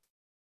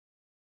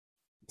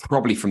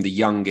probably from the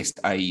youngest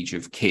age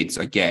of kids,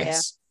 I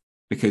guess,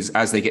 because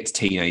as they get to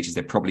teenagers,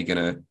 they're probably going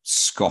to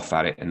scoff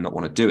at it and not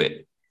want to do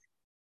it.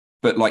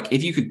 But like,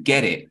 if you could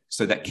get it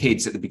so that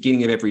kids at the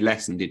beginning of every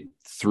lesson did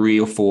 3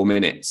 or 4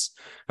 minutes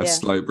of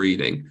slow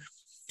breathing,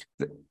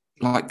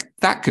 like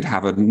that could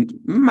have a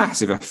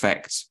massive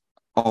effect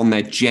on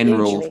their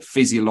general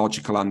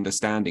physiological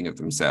understanding of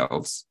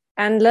themselves.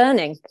 And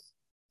learning.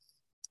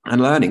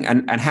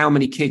 And how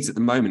many kids at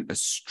the moment are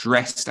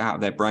stressed out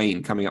of their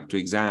brain coming up to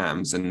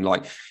exams. And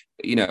like,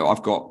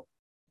 I've got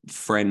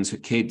friends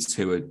with kids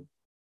who are,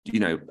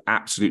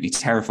 absolutely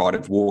terrified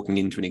of walking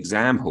into an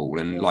exam hall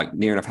and like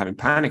near enough having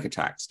panic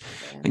attacks.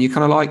 And you're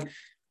kind of like,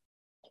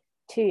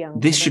 too young.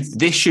 This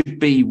should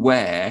be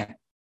where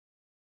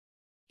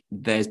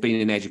there's been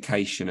an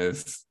education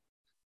of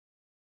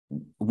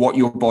what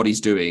your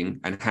body's doing,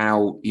 and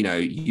how,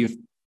 you've,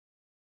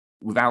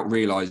 without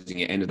realizing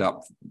it, ended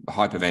up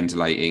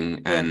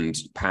hyperventilating and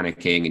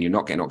panicking, and you're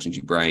not getting oxygen to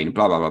your brain,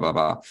 blah, blah, blah, blah,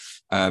 blah.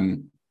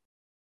 And,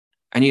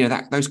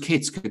 that those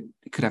kids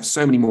could have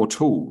so many more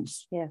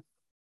tools. Yeah.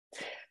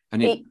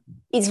 And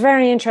it's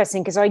very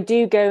interesting, because I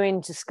do go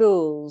into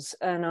schools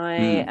and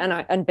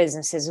and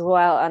businesses as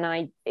well,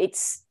 and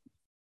it's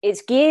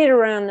it's geared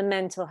around the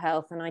mental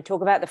health, and I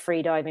talk about the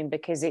freediving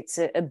because it's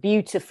a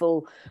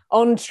beautiful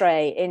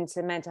entree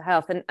into mental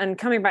health. And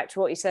coming back to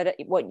what you said,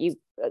 what you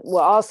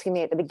were asking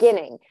me at the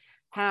beginning,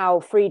 how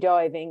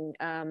freediving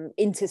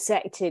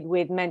intersected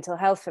with mental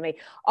health for me.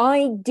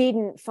 I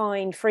didn't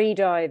find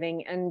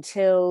freediving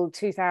until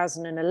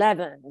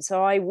 2011,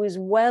 so I was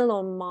well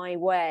on my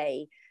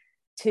way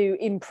to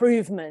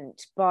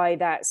improvement by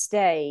that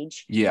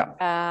stage. Yeah.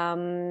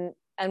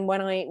 And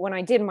when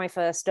I did my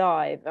first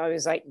dive, I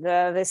was like,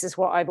 this is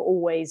what I've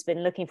always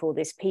been looking for,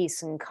 this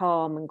peace and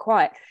calm and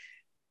quiet.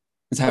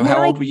 So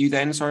how old were you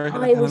then? Sorry,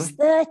 I was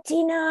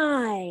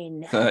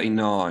 39.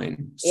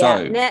 39. Yeah,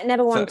 So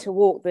never wanted to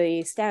walk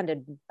the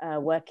standard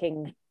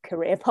working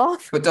career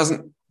path. But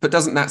doesn't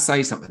that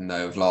say something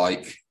though, of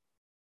like,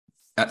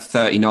 at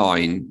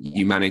 39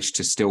 you managed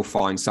to still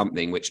find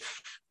something, which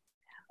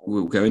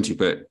we'll go into,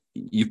 but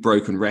you've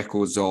broken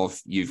records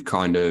of,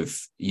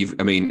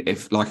 I mean,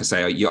 if, like I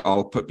say,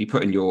 I'll be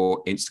putting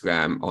your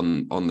Instagram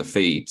on the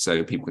feed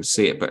so people can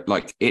see it, but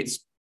like, it's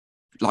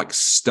like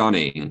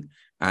stunning.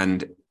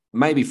 And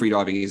maybe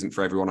freediving isn't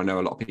for everyone. I know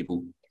a lot of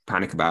people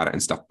panic about it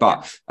and stuff,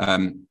 but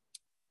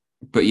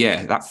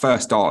yeah, that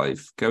first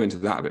dive, go into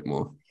that a bit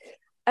more.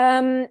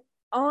 I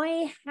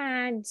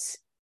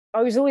was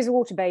always a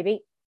water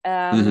baby.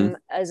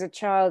 As a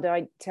child,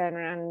 I'd turn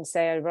around and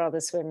say I'd rather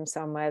swim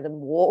somewhere than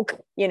walk,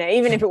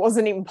 even if it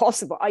wasn't even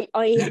possible.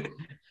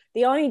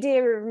 The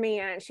idea of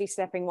me actually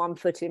stepping one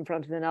foot in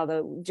front of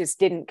another just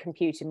didn't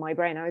compute in my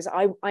brain.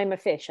 I'm a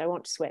fish, I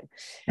want to swim.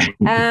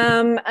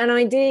 And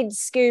I did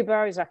scuba.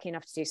 I was lucky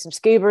enough to do some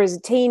scuba as a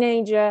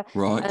teenager.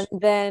 Right. And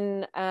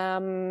then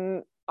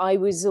I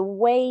was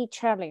away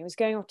traveling. I was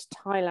going off to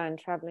Thailand,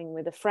 traveling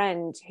with a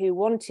friend who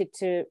wanted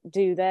to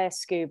do their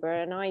scuba.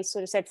 And I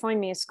sort of said, find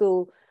me a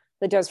school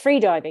that does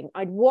freediving.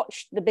 I'd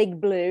watched The Big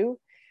Blue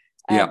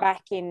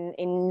back in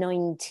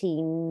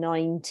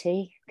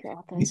 1990.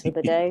 God, those were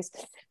the days.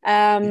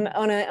 On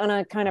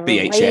a kind of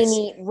a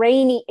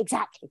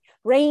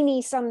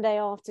rainy Sunday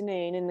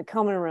afternoon in the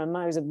common room.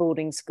 I was at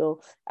boarding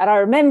school, and I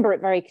remember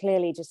it very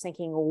clearly, just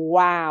thinking,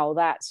 "Wow,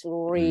 that's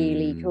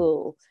really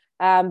cool."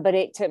 But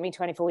it took me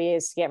 24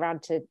 years to get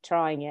around to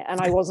trying it, and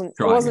I wasn't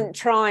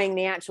trying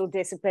the actual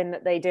discipline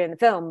that they do in the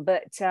film,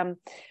 but.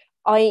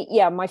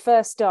 My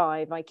first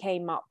dive, I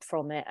came up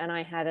from it and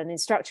I had an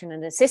instructor and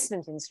an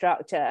assistant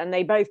instructor, and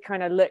they both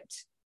kind of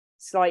looked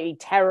slightly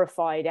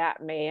terrified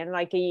at me and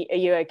like, are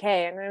you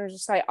okay? And I was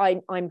just like,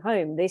 I'm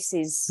home. This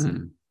is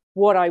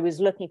what I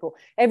was looking for.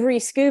 Every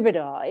scuba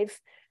dive,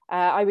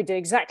 I would do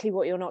exactly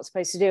what you're not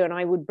supposed to do. And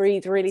I would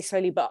breathe really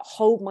slowly, but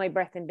hold my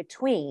breath in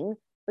between,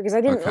 because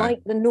I didn't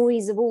like the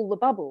noise of all the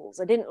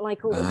bubbles. I didn't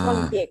like all the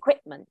clunky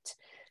equipment.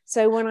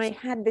 So when I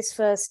had this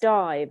first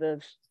dive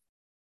of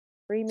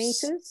 3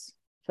 meters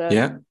for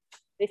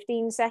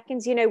 15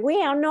 seconds.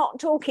 We are not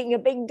talking a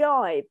big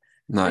dive.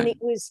 No. And it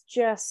was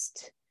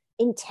just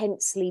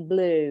intensely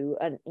blue,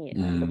 and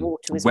the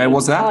water was. Where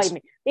was that?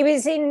 Me. It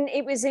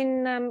was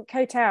in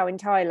Koh Tao in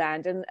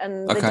Thailand,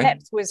 and the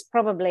depth was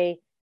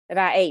probably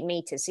about 8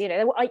 meters.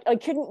 I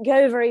couldn't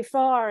go very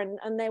far,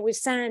 and there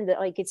was sand that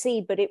I could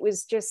see, but it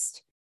was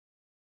just.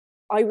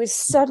 I was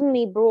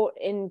suddenly brought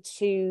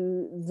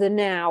into the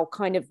now,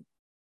 kind of.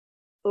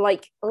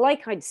 Like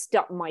I'd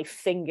stuck my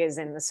fingers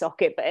in the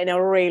socket, but in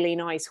a really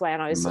nice way.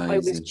 And I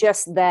was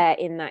just there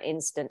in that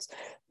instance.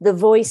 The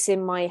voice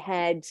in my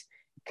head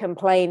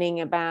complaining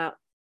about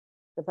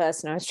the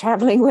person I was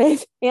traveling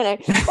with, all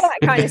that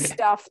kind of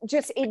stuff.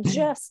 It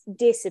just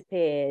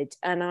disappeared.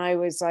 And I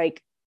was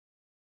like,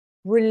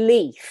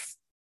 relief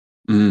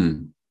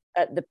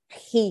at the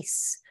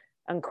peace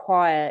and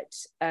quiet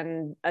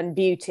and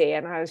beauty.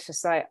 And I was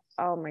just like,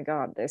 oh my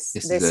God, this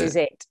is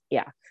it.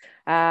 Yeah.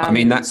 I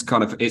mean, that's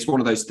it's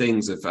one of those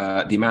things of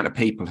the amount of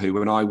people who,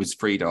 when I was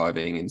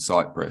freediving in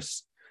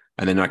Cyprus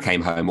and then I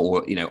came home,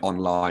 or,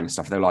 online and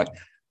stuff, they're like,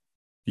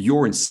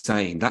 you're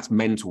insane. That's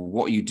mental.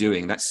 What are you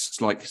doing?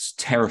 That's like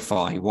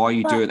terrifying. Why are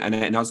you doing? And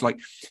I was like,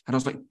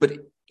 but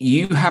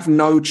you have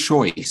no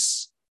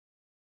choice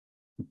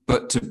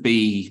but to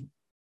be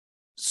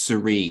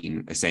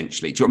serene,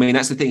 essentially. Do you know what I mean?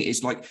 That's the thing.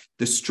 It's like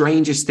the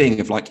strangest thing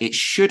of like, it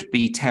should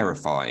be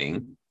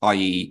terrifying,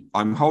 i.e.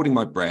 I'm holding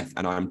my breath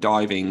and I'm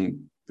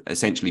diving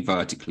essentially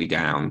vertically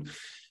down,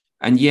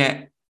 and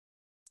yet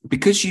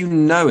because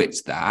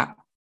it's that,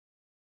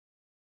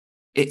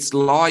 it's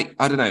like,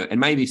 I don't know, and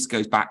maybe this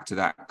goes back to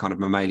that kind of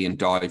mammalian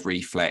dive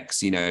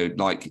reflex,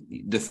 like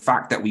the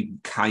fact that we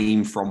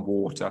came from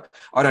water.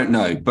 I don't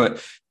know,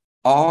 but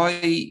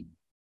I've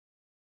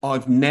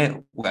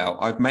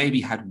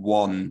maybe had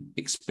one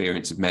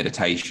experience of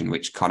meditation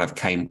which kind of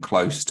came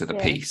close to the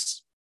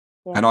peace.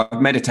 And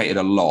I've meditated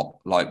a lot.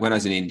 Like when I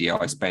was in India,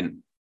 I spent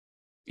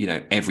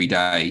every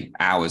day,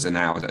 hours and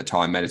hours at a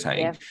time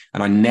meditating.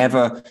 And I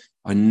never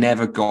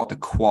got the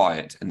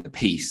quiet and the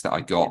peace that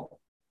I got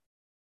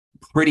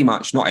pretty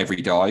much, not every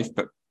dive,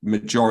 but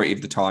majority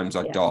of the times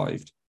I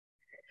dived.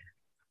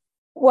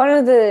 One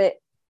of the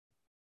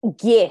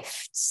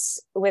gifts,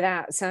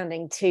 without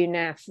sounding too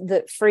naff,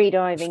 that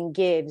freediving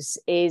gives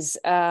is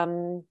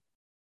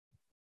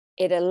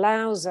it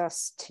allows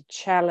us to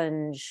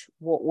challenge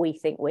what we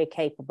think we're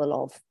capable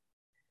of.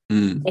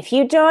 If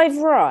you dive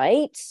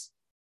right,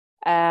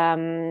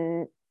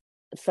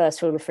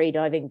 first rule of free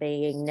diving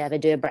being never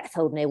do a breath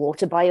hold near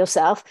water by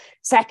yourself.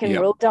 Second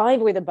rule,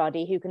 dive with a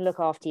buddy who can look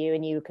after you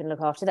and you can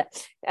look after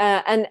that.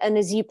 And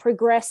as you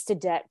progress to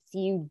depth,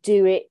 you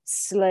do it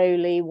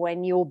slowly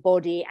when your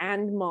body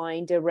and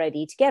mind are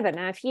ready together.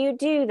 Now, if you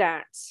do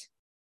that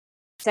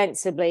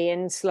sensibly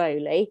and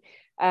slowly,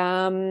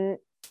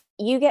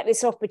 you get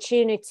this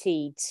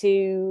opportunity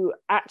to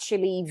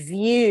actually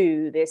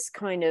view this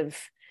kind of,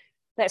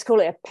 let's call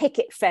it a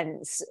picket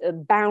fence, a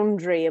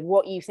boundary of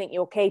what you think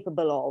you're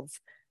capable of.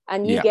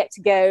 And you get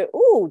to go,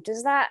 oh,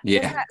 does that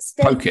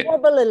stake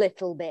wobble a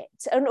little bit?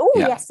 And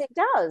yes, it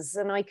does.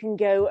 And I can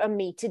go a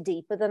meter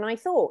deeper than I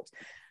thought.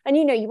 And,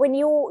 you know, when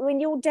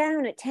you're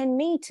down at 10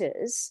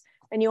 meters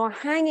and you're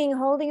hanging,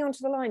 holding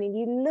onto the line, and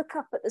you look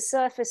up at the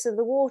surface of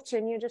the water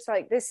and you're just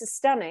like, this is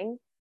stunning.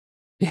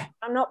 Yeah.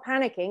 I'm not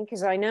panicking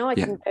because I know I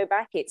can go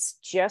back. It's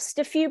just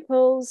a few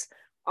pulls.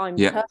 I'm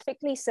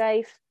perfectly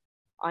safe.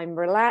 I'm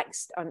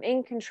relaxed, I'm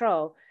in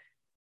control.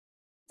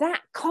 That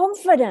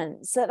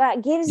confidence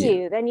that gives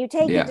you, then you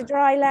take it to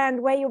dry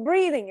land where you're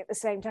breathing at the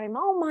same time.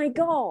 Oh my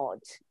God.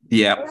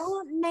 Yeah. There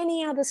aren't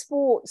many other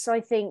sports,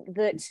 I think,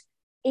 that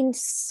in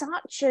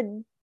such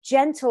a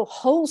gentle,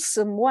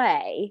 wholesome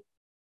way,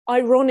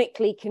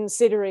 ironically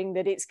considering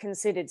that it's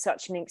considered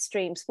such an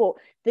extreme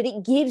sport, that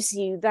it gives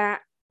you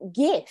that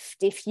gift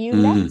if you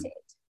let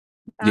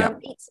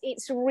it.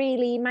 It's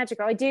really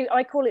magical.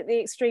 I call it the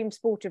extreme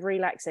sport of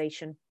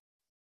relaxation.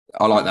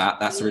 I like that.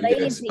 That's really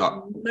good.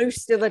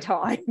 Most of the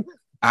time.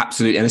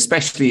 Absolutely. And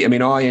especially, I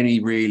mean, I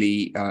only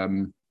really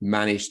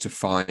managed to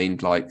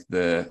find like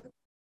the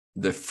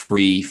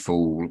free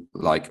fall,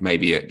 like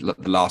maybe the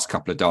last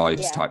couple of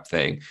dives type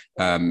thing.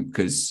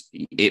 Because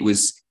it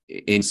was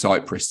in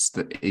Cyprus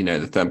that, you know,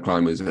 the thermal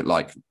climb was at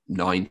like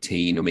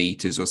 19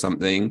 meters or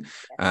something.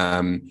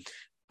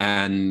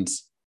 And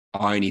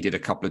I only did a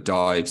couple of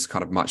dives,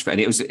 kind of much,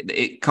 and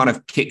it kind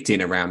of kicked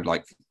in around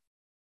like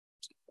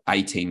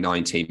 18,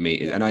 19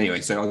 meters. And anyway,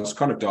 so I was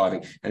kind of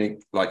diving,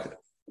 and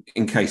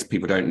in case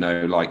people don't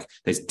know, like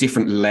there's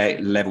different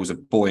levels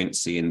of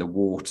buoyancy in the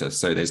water.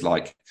 So there's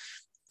like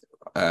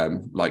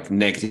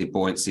negative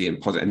buoyancy and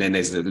positive, and then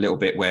there's a little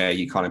bit where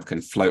you kind of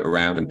can float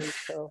around and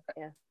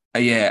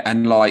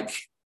and like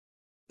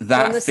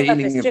that on the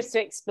feeling surface, just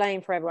to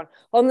explain for everyone,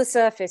 on the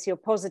surface you're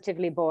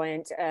positively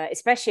buoyant,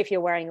 especially if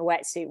you're wearing a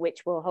wetsuit,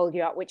 which will hold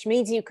you up, which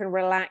means you can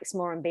relax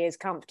more and be as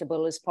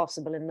comfortable as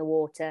possible in the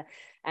water,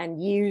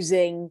 and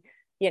using,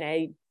 you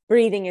know,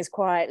 breathing as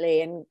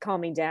quietly and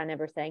calming down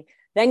everything.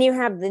 Then you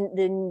have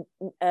the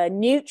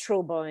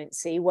neutral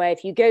buoyancy, where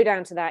if you go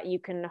down to that, you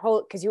can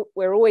hold, because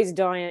we're always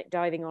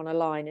diving on a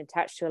line,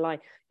 attached to a line.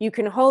 You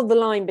can hold the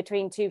line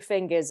between two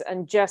fingers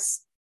and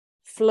just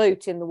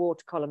float in the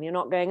water column. You're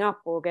not going up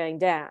or going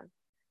down.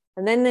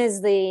 And then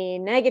there's the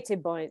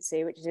negative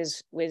buoyancy, which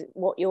is with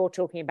what you're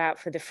talking about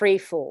for the free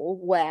fall,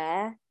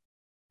 where,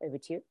 over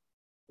to you.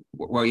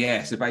 Well,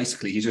 yeah. So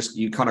basically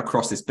you kind of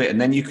cross this bit, and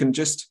then you can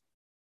just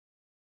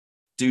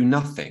do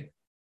nothing,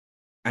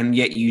 and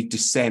yet you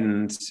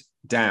descend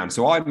down.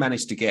 So I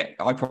managed to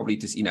I probably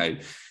just,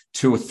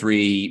 2 or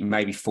 3,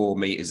 maybe 4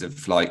 meters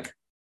of like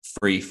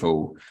free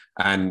fall.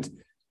 And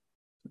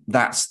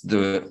that's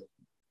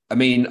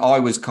I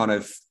was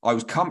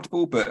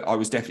comfortable, but I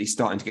was definitely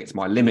starting to get to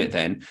my limit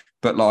then.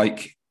 But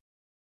like,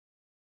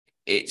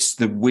 it's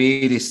the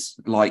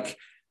weirdest, like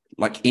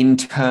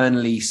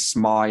internally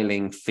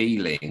smiling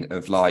feeling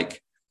of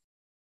like,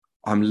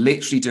 I'm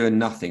literally doing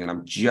nothing and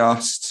I'm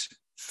just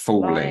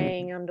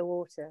flying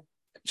underwater.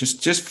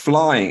 Just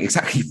flying,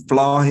 exactly,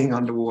 flying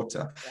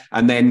underwater. Yeah.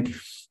 And then,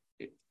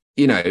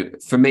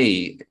 for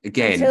me,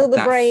 again, until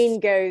the brain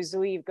goes,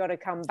 oh, you've got to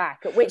come back,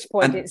 at which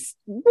point it's,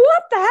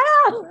 what the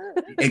hell?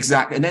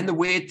 Exactly. And then the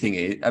weird thing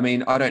is, I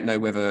mean, I don't know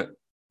whether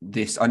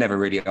I never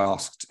really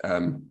asked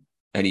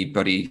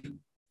anybody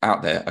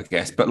out there, I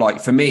guess, but like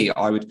for me,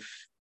 I would,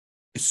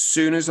 as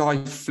soon as I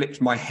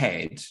flipped my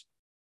head,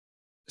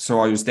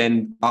 so I was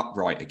then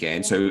upright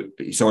again. So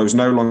I was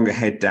no longer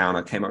head down.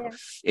 I came up. Yeah.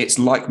 It's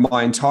like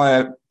my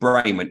entire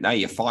brain went, no,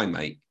 you're fine,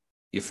 mate.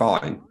 You're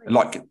fine.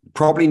 Like,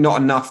 probably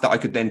not enough that I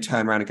could then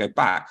turn around and go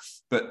back.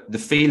 But the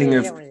feeling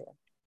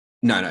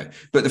no.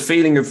 But the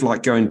feeling of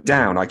like going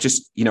down, I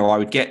just, I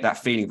would get that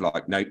feeling of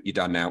like, no, you're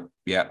done now.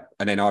 Yeah.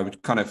 And then I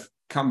would kind of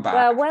come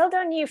back. Well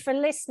done you for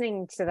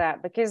listening to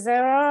that, because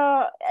there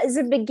are, as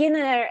a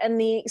beginner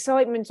and the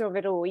excitement of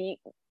it all,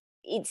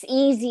 it's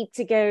easy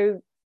to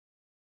go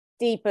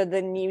deeper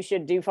than you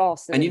should, do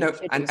faster.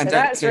 And so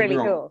that's really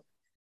cool.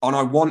 And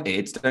I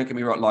wanted, don't get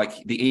me wrong,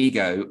 like the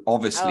ego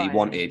obviously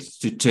wanted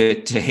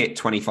to hit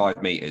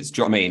 25 meters.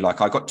 Do you know what I mean?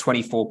 Like I got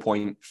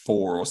 24.4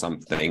 or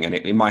something. And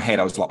in my head,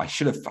 I was like, I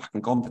should have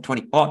fucking gone for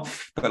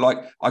 25. But like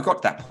I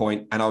got to that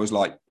point and I was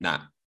like, nah.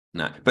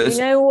 But you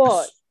know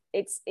what?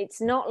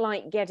 it's not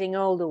like getting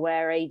older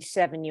where age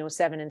 7 you're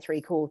 7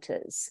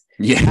 3/4.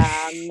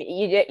 Yeah.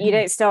 You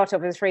don't start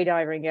off as a free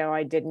diver and go,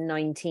 I did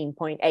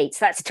 19.8,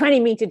 so that's a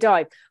 20-meter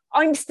dive.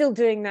 I'm still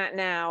doing that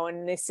now,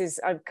 and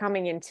I'm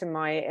coming into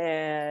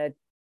my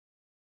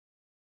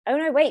oh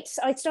no, wait,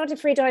 I started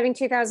free diving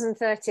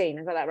 2013.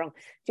 I got that wrong.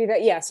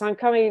 So I'm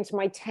coming into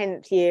my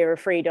 10th year of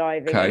free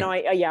diving. Okay.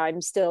 And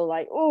I'm still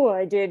like, oh,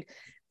 I did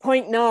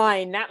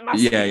 0.9. That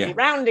must be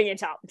rounding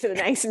it up to the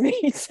next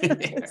meet.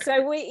 Yeah.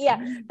 So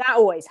that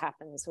always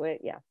happens.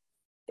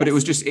 But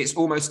it's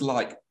almost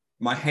like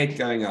my head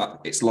going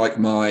up. It's like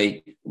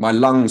my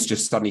lungs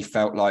just suddenly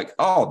felt like,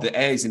 oh, the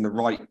air's in the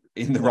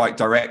right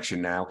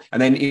direction now.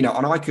 And then, and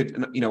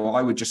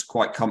I would just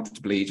quite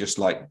comfortably just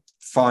like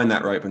find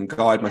that rope and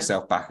guide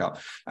myself back up.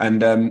 And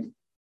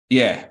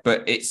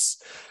but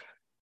it's,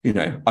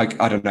 I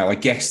don't know, I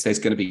guess there's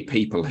going to be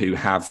people who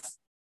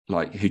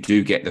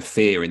do get the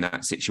fear in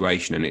that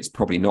situation, and it's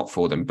probably not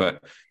for them,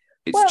 but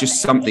it's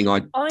just something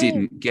I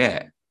didn't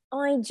get.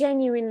 I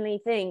genuinely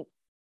think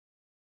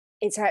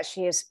it's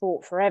actually a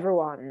sport for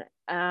everyone.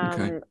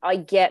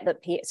 I get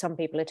that some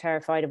people are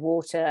terrified of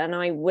water, and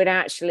I would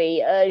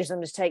actually urge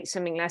them to take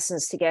swimming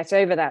lessons to get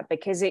over that,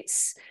 because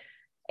it's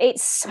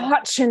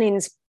such an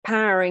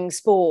empowering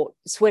sport,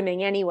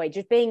 swimming anyway,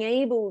 just being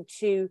able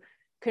to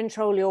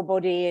control your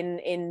body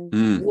in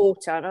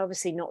water. I'm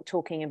obviously not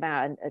talking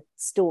about a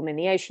storm in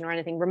the ocean or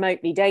anything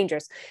remotely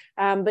dangerous,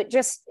 but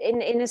just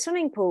in a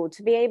swimming pool,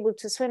 to be able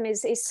to swim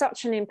is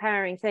such an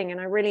empowering thing. And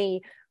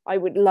I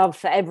would love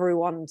for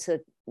everyone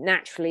to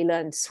naturally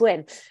learn to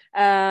swim.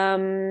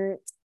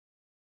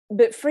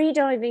 But free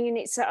diving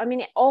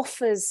it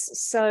offers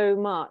so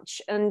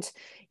much. And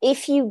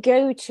if you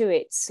go to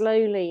it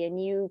slowly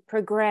and you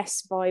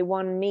progress by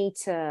 1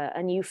 meter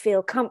and you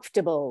feel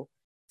comfortable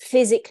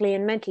physically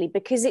and mentally,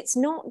 because it's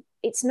not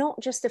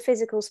just a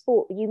physical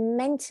sport, you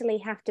mentally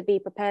have to be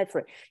prepared for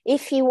it.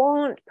 If you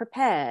aren't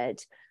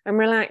prepared and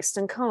relaxed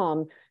and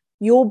calm,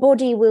 your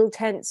body will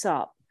tense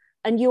up,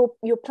 and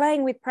you're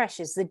playing with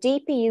pressures. The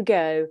deeper you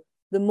go,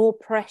 the more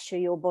pressure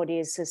your body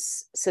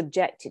is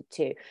subjected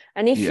to.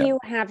 And if you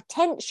have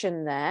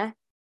tension there,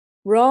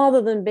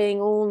 rather than being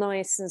all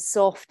nice and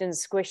soft and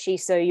squishy,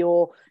 so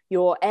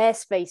your air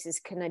spaces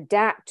can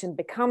adapt and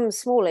become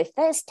smaller, if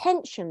there's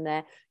tension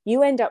there,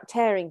 you end up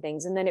tearing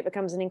things, and then it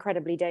becomes an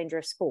incredibly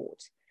dangerous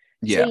sport.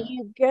 So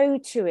you go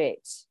to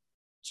it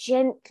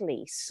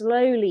gently,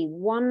 slowly,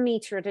 1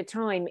 meter at a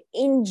time,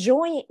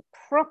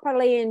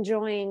 properly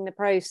enjoying the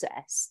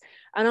process.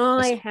 And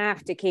I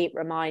have to keep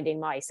reminding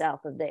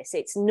myself of this.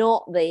 It's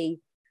not the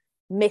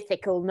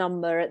mythical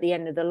number at the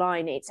end of the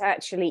line. It's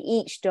actually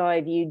each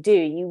dive you do,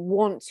 you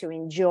want to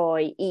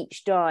enjoy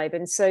each dive,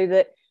 and so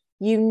that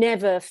you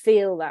never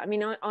feel that. I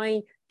mean,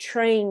 I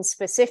train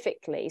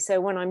specifically,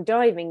 so when I'm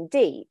diving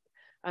deep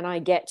and I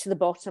get to the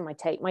bottom, I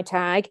take my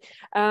tag,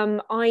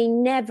 I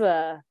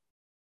never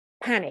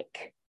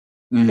panic.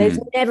 There's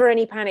never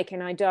any panic,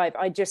 and I dive.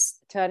 I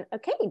just turn,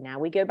 okay, now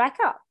we go back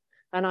up,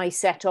 and I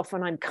set off,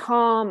 and I'm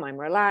calm, I'm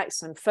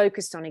relaxed, I'm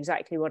focused on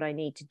exactly what I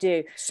need to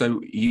do.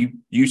 So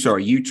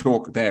you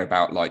talk there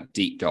about like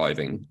deep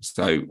diving.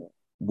 So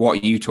what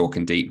are you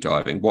talking deep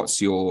diving? Because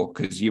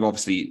you've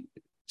obviously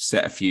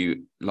set a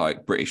few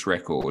like British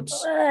records.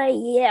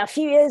 A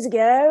few years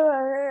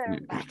ago,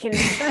 back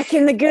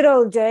in the good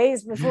old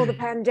days before the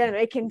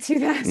pandemic in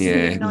 2019.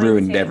 Yeah,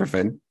 ruined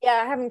everything.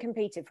 Yeah, I haven't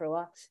competed for a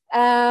while.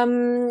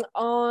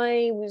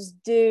 I was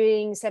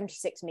doing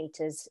 76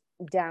 meters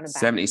down and back.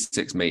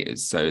 76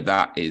 meters. So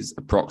that is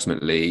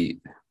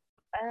approximately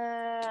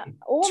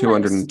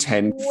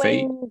 210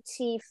 feet.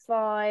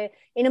 25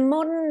 in a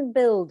modern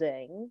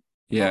building.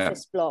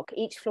 Office block.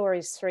 Each floor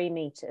is 3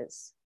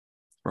 meters.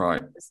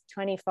 Right. It's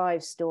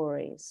 25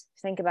 stories.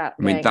 Think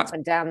about going up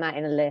and down that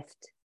in a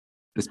lift.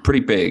 It's pretty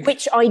big.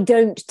 Which I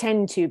don't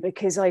tend to,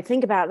 because I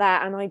think about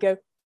that and I go,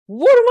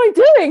 what am I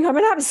doing? I'm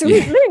an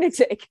absolute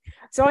lunatic.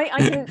 So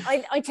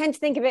I tend to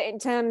think of it in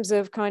terms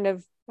of kind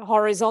of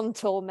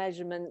horizontal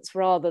measurements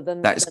rather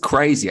than... That's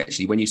crazy,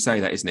 actually, when you say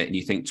that, isn't it? And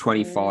you think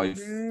 25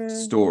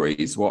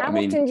 stories. How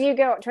often do you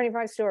go up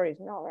 25 stories?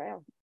 Not very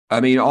often.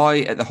 I mean, I,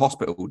 at the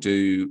hospital,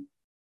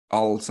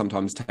 I'll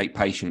sometimes take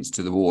patients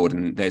to the ward,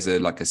 and there's a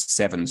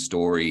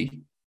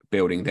 7-story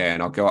building there,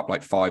 and I'll go up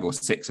like 5 or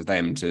 6 of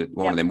them to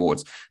one of them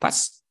wards.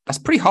 That's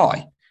pretty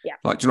high. Yeah.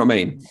 Like, do you know what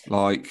I mean?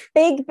 Like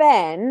Big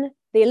Ben,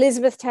 the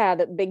Elizabeth Tower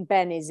that Big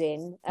Ben is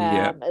in,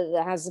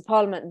 that has the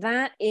Parliament,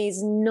 that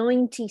is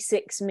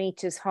 96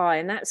 meters high,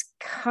 and that's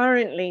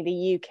currently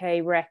the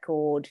UK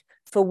record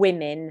for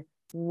women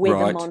with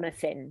a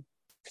monofin.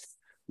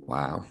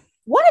 Wow.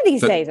 One of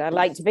these days I'd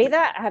like to be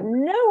that. I have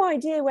no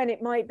idea when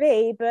it might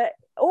be,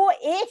 or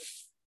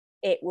if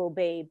it will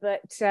be.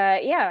 But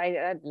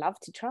I'd love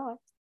to try.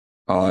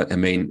 I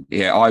mean,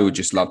 I would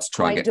just love to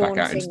try and get back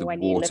out into the water.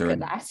 You look at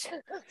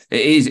that.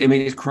 It is. I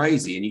mean, it's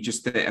crazy, and you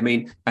just. I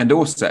mean, and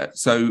also,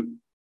 so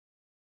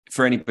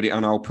for anybody,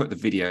 and I'll put the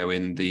video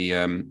in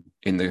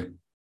the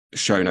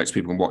show notes.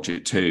 People can watch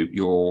it too.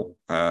 Your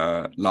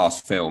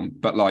last film,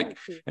 but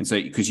and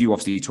so because you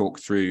obviously talk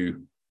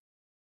through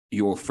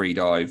your free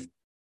dive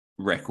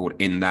record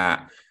in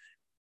that.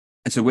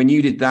 And so when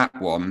you did that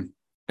one,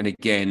 and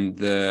again,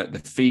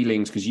 the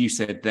feelings, because you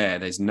said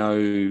there's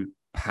no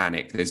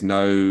panic, there's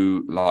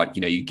no like,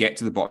 you get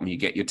to the bottom, you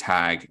get your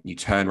tag, you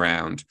turn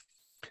around.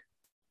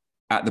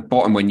 At the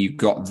bottom, when you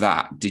got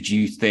that, did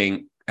you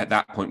think at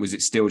that point, was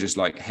it still just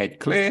like head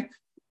clear?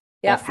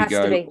 Yeah, off we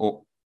go?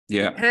 Or,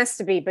 yeah. It has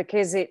to be,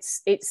 because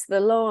it's the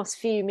last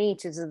few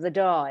meters of the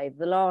dive,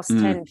 the last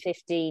 10,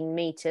 15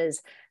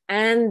 meters,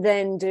 and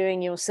then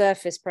doing your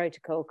surface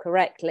protocol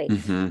correctly,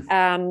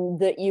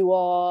 that you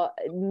are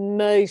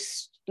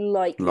most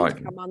likely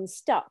to come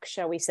unstuck,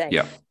 shall we say.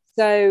 Yeah.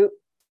 So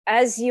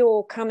as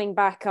you're coming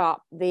back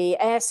up, the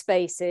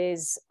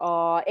airspaces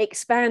are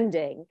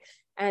expanding.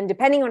 And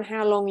depending on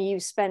how long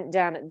you've spent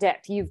down at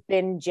depth, you've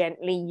been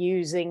gently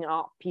using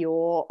up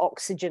your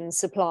oxygen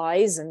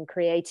supplies and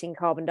creating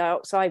carbon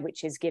dioxide,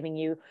 which is giving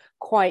you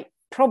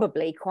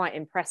probably quite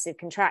impressive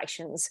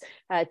contractions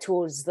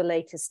towards the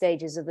later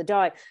stages of the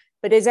dive.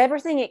 But as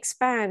everything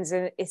expands,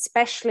 and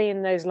especially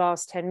in those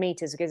last 10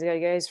 meters, because it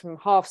goes from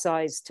half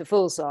size to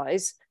full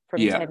size, from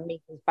 10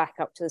 meters back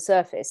up to the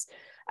surface,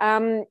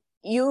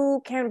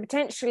 you can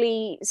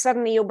potentially,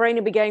 suddenly your brain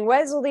will be going,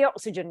 where's all the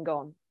oxygen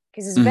gone?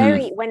 Because it's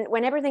very,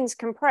 when everything's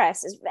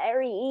compressed, it's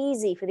very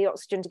easy for the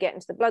oxygen to get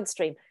into the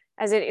bloodstream.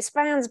 As it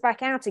expands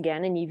back out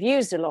again, and you've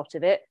used a lot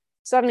of it,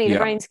 suddenly the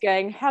brain's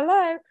going,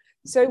 hello.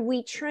 So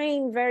we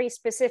train very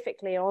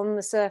specifically on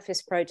the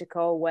surface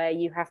protocol, where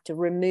you have to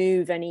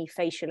remove any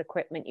facial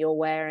equipment you're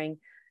wearing.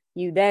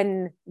 You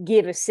then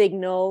give a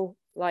signal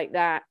like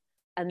that,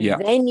 and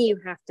then you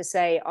have to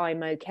say,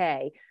 I'm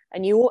okay.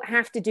 And you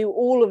have to do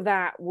all of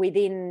that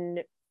within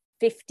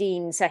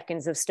 15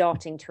 seconds of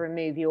starting to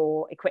remove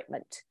your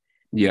equipment.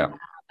 Yeah.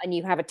 And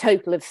you have a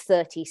total of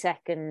 30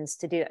 seconds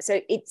to do that. So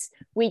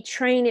we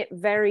train it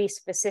very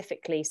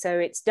specifically. So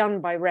it's done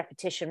by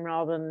repetition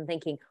rather than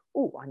thinking,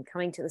 oh, I'm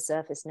coming to the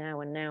surface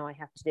now, and now I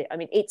have to do it. I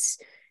mean, it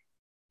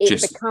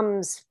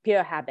becomes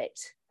pure habit.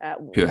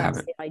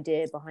 That's the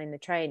idea behind the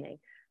training.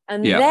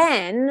 And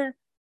then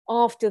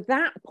after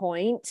that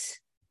point,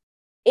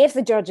 if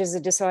the judges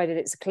have decided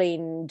it's a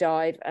clean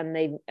dive,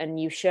 and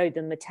you showed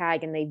them the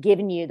tag and they've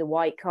given you the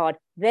white card,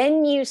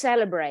 then you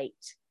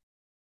celebrate.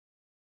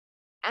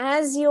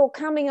 As you're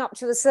coming up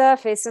to the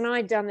surface, and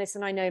I've done this,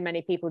 and I know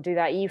many people do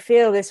that, you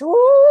feel this,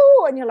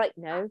 ooh, and you're like,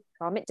 no,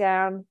 calm it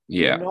down.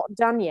 Yeah. You're not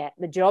done yet.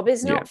 The job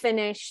is not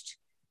finished.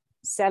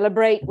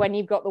 Celebrate when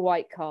you've got the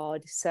white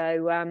card.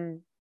 So,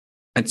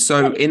 and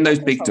so in those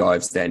big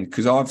dives then,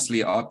 because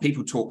obviously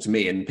people talk to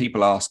me and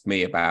people ask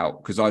me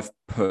about, because I've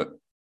put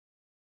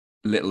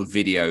little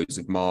videos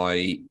of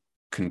my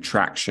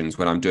contractions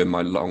when I'm doing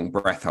my long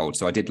breath hold.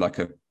 So I did like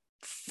a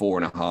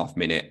 4.5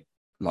 minute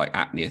like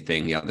apnea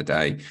thing the other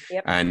day.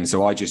 And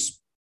so I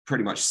just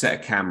pretty much set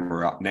a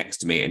camera up next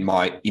to me, and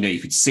you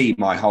could see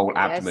my whole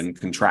abdomen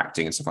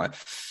contracting and stuff like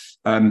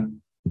that.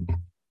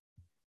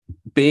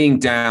 Being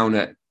down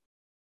at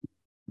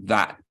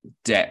that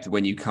depth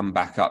when you come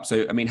back up.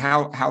 So, I mean,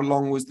 how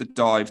long was the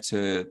dive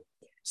to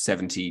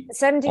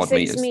 76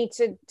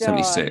 meter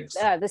dive? 76.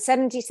 The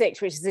 76,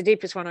 which is the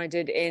deepest one I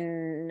did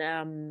in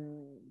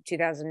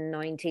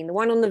 2019. The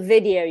one on the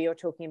video you're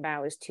talking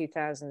about was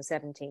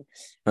 2017.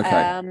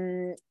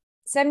 Okay.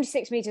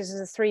 76 meters is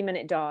a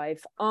 3-minute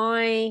dive.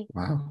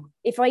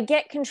 If I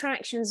get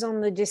contractions on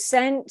the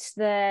descent,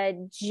 they're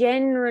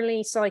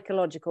generally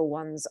psychological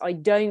ones. I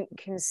don't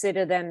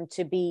consider them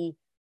to be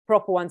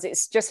proper ones.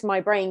 It's just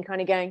my brain kind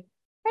of going,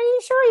 are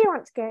you sure you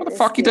want to go? What the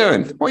fuck are you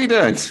doing? What are you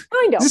doing?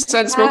 Kind of. Is this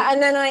sensible? And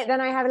then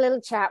I have a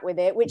little chat with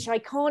it, which I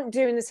can't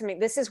do in the swimming.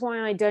 This is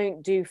why I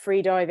don't do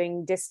free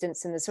diving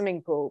distance in the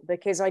swimming pool,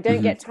 because I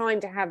don't get time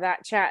to have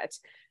that chat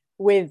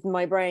with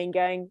my brain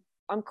going,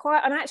 I'm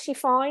actually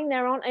fine.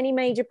 There aren't any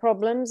major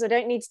problems. I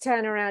don't need to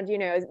turn around.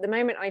 At the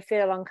moment I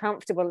feel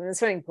uncomfortable in the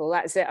swimming pool,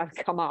 that's it. I've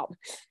come up.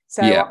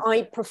 So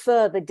I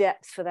prefer the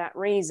depth for that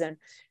reason.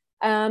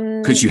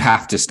 Because you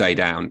have to stay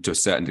down to a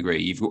certain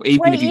degree. If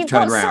you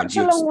turn around,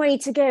 such a long way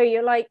to go.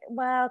 You're like,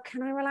 well,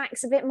 can I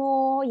relax a bit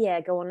more?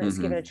 Yeah, go on, let's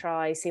give it a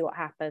try, see what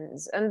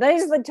happens. And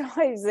those are the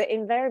dives that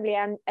invariably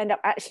end up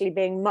actually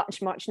being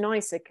much, much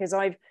nicer, because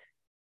I've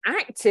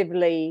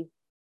actively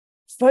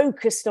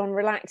focused on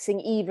relaxing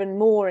even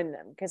more in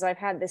them, because I've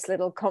had this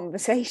little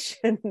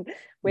conversation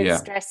with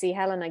stressy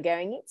Helena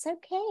going, it's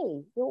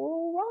okay, you're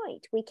all right,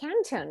 we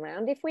can turn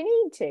around if we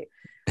need to.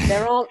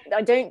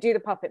 I don't do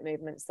the puppet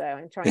movements though.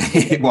 I'm trying to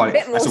keep it a bit more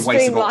that's a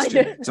waste of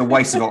oxygen. It's a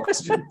waste of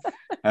oxygen.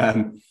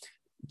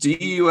 Do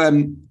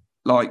you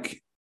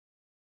like,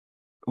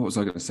 what was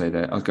I going to say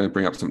there? I was going to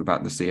bring up something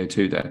about the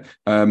CO2 there.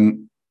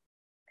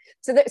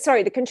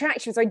 Sorry, the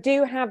contractions, I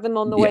do have them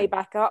on the way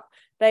back up.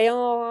 They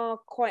are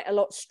quite a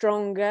lot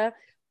stronger,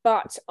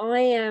 but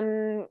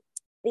the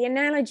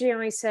analogy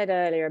I said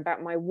earlier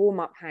about my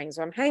warm-up hang,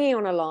 so I'm hanging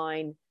on a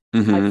line,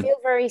 I feel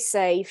very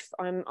safe.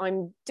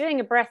 I'm doing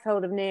a breath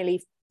hold of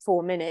nearly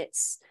 4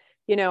 minutes.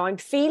 I'm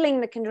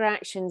feeling the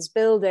contractions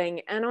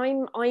building, and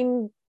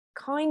I'm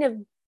kind of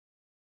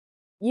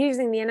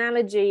using the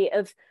analogy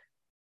of,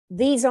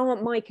 these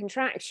aren't my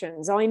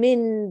contractions. I'm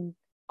in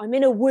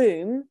a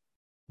womb.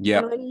 Yeah.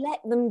 and I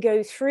let them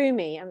go through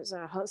me. I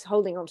was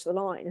holding onto the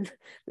line and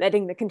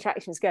letting the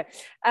contractions go.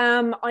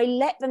 I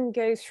let them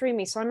go through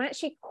me. So I'm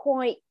actually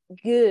quite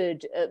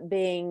good at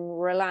being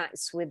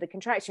relaxed with the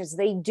contractions.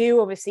 They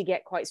do obviously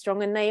get quite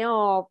strong, and they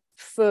are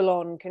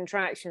full-on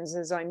contractions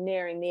as I'm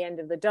nearing the end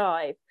of the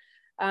dive.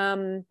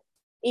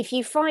 If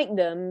you fight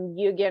them,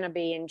 you're going to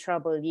be in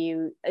trouble.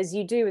 As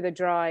you do with a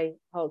dry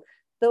hold,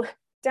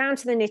 down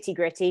to the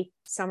nitty-gritty.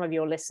 Some of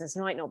your listeners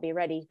might not be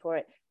ready for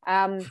it.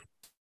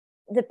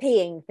 The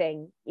peeing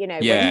thing,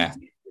 Yeah.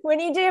 when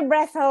you do a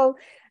breath hold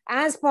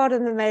as part of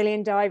the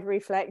mammalian dive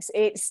reflex,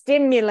 it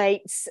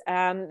stimulates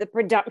the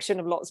production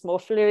of lots more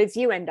fluids.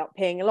 You end up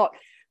peeing a lot,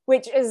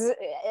 which as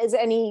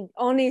any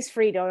honest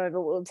freediver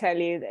will tell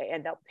you, they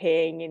end up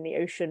peeing in the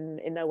ocean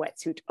in their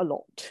wetsuit a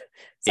lot.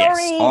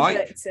 Sorry,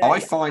 yes, I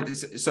find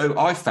so.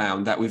 I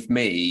found that with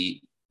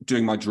me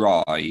doing my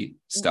dry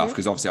stuff,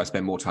 because obviously I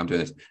spend more time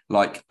doing this.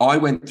 Like, I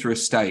went through a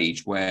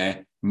stage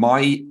where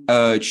my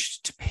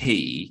urge to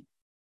pee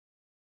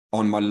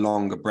on my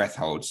longer breath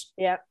holds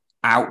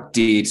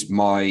outdid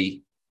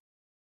my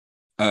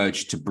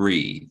urge to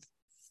breathe.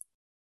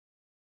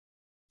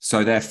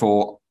 So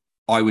therefore,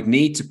 I would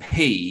need to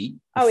pee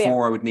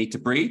before I would need to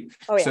breathe.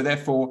 So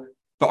therefore,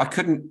 but I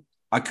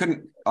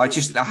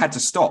had to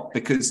stop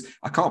because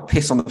I can't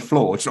piss on the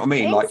floor. Do you know what I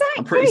mean? Exactly. Like,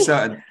 I'm pretty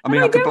certain. I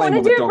mean, I could blame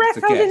all the dogs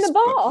for guess. In the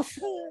bath.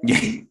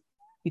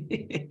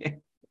 Yeah.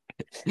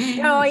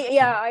 No,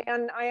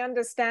 I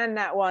understand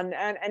that one.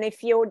 And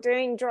if you're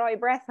doing dry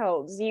breath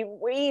holds, you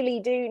really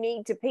do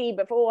need to pee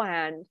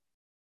beforehand.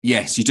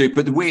 Yes, you do.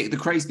 But the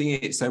crazy thing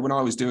is, so when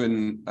I was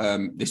doing,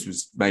 this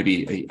was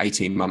maybe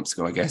 18 months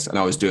ago, I guess, and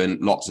I was doing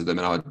lots of them,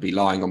 and I would be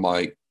lying on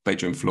my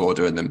bedroom floor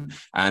doing them.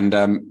 And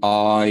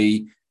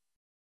I'd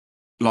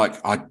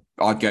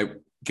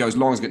go as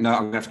long as, no, I'm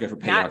going to have to go for a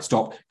pee. I'd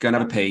stop, go and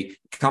have a pee,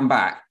 come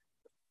back,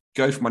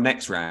 go for my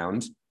next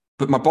round.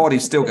 But my body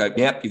still go,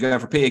 yep, you're going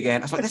for a pee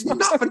again. I was like, there's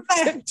nothing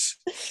left.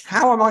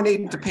 How am I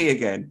needing to pee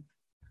again?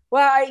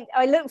 Well,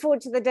 I look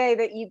forward to the day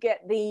that you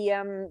get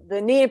the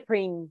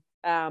neoprene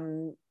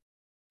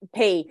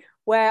pee,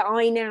 where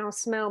I now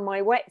smell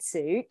my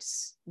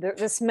wetsuits,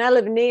 the smell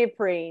of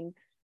neoprene,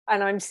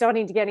 and I'm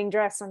starting to getting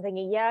dressed. I'm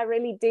thinking, I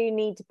really do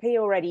need to pee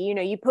already.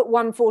 You put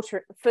one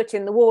foot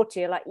in the water,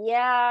 you're like,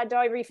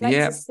 dive reflex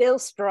is still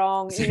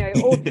strong.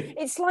 Or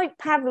it's like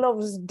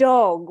Pavlov's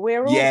dog.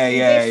 We're all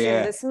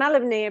conditioned. The smell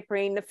of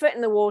neoprene, the foot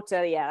in the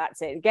water. Yeah,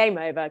 that's it. Game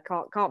over.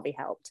 Can't be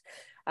helped.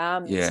 So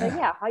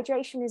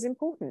hydration is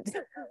important.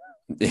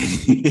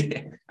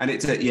 And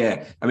it's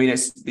I mean,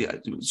 it's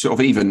sort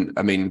of, even,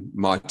 I mean,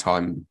 my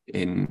time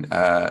in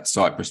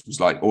Cyprus was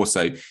like,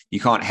 also,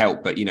 you can't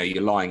help but,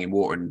 you're lying in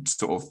water and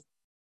sort of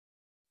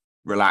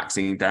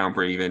relaxing, down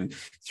breathing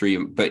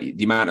through, but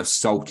the amount of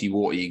salty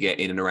water you get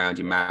in and around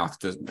your mouth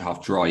doesn't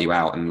half dry you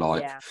out, and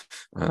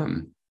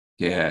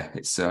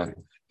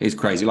it's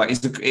crazy. Like,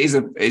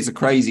 it's a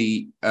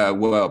crazy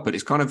world, but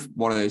it's kind of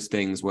one of those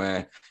things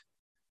where,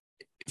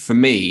 for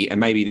me, and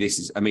maybe this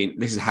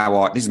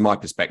is my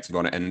perspective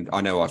on it, and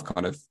I know I've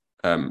kind of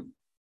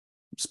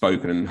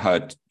spoken and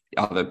heard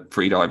other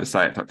freedivers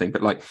say it type thing,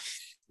 but like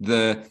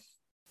that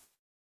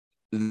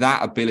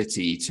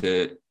ability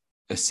to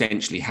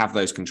essentially have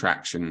those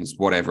contractions,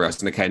 whatever else.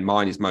 And again,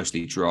 mine is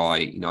mostly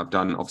dry. I've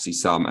done obviously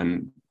some,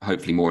 and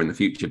hopefully more in the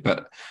future,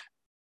 but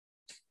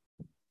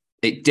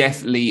it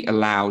definitely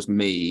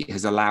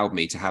has allowed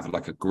me to have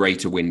like a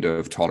greater window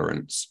of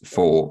tolerance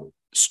for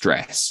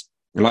stress.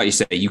 And like you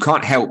say, you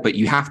can't help, but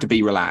you have to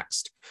be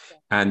relaxed.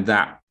 And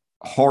that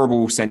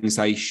horrible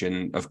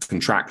sensation of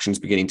contractions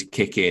beginning to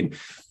kick in,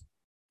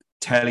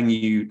 telling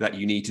you that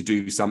you need to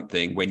do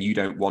something when you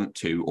don't want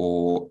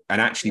to,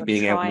 and actually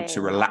being able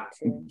to relax.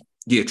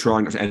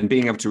 Trying and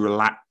being able to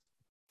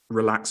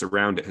relax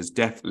around it has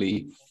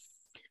definitely,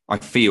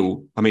 I've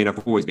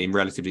always been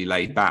relatively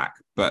laid back,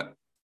 but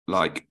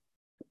like,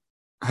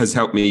 has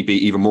helped me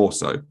be even more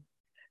so.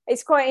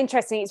 It's quite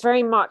interesting. It's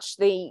very much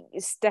the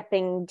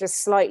stepping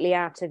just slightly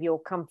out of your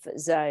comfort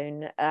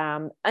zone,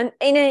 and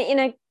in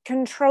a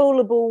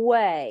controllable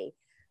way,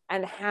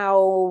 and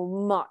how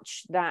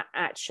much that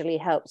actually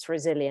helps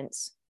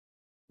resilience.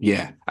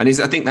 Yeah, and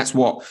I think that's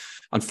what,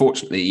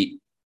 unfortunately,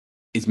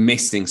 is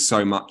missing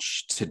so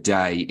much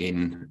today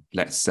in,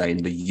 let's say, in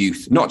the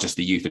youth, not just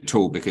the youth at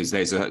all, because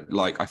there's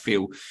I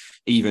feel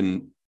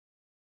even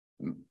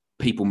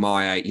people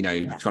my age,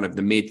 kind of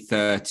the mid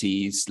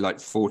 30s,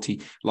 like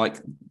 40, like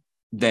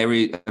there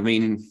is, I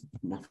mean,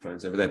 my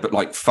phone's over there, but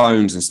like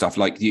phones and stuff,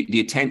 like the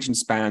attention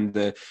span,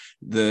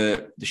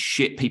 the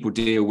shit people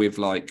deal with,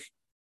 like,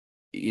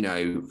 I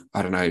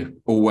don't know,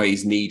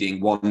 always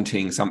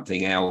wanting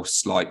something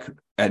else, like,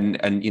 and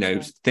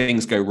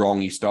things go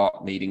wrong, you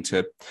start needing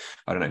to,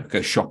 I don't know,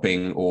 go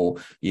shopping or,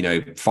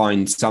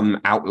 find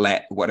some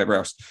outlet, whatever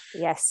else.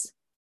 Yes.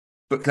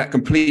 But that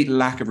complete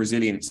lack of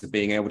resilience of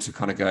being able to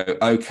kind of go,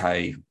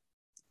 okay.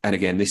 And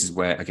again, this is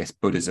where I guess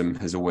Buddhism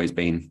has always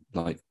been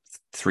like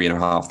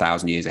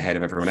 3,500 years ahead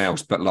of everyone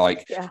else. But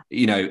like,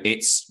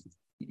 it's,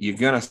 you're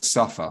going to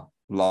suffer.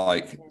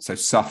 Like, so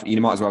suffer,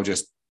 you might as well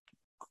just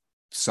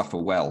suffer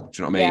well.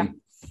 Do you know what I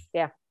mean?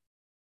 Yeah.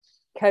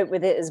 cope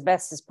with it as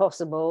best as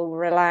possible,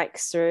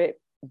 relax through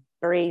it,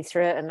 breathe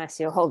through it unless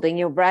you're holding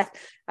your breath,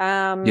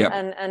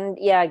 and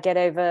yeah, get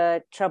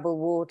over troubled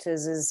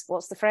waters is,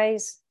 what's the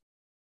phrase?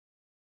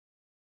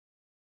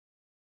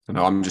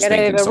 No, I'm just Get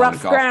thinking over Simon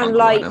rough ground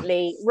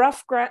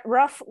Garfunkel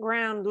rough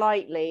ground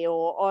lightly,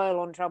 or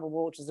oil on troubled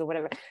waters, or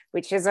whatever,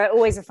 which is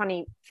always a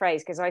funny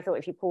phrase, because I thought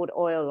if you poured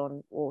oil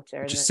on water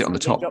and just sit on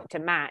the somebody top. dropped a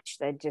match,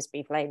 there'd just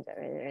be flames.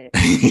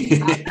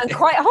 And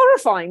quite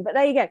horrifying, but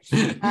there you go.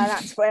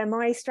 That's where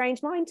my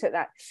strange mind took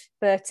that.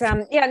 But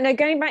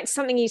going back to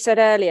something you said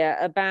earlier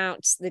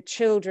about the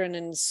children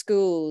and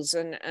schools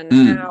and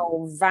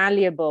how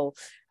valuable.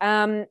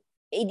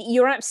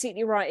 You're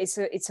absolutely right.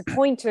 It's a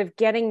point of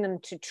getting them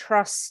to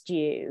trust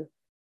you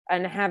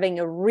and having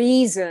a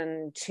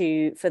reason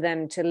for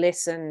them to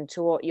listen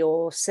to what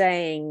you're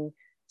saying,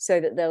 so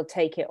that they'll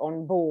take it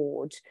on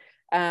board.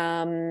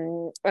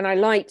 And I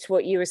liked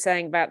what you were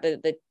saying about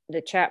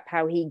the chap,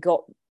 how he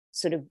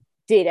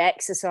did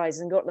exercise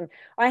and got them.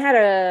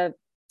 I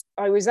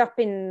was up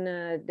in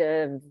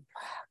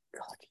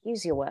God,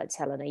 use your words,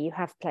 Helena. You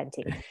have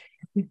plenty.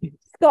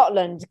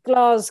 Scotland,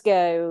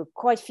 Glasgow,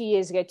 quite a few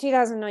years ago,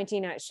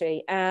 2019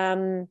 actually.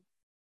 And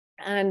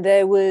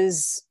there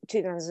was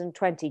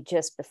 2020,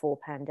 just before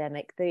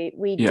pandemic.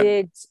 We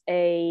did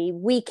a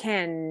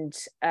weekend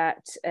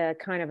at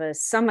kind of a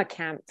summer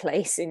camp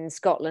place in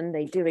Scotland.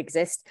 They do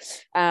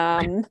exist,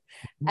 right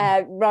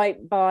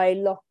by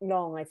Loch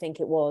Long, I think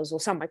it was,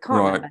 or something. I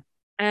can't remember.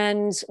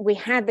 And we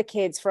had the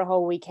kids for a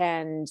whole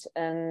weekend,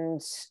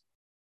 and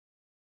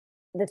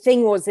the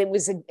thing was, it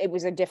was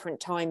a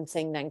different time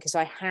thing then, because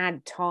I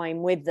had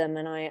time with them,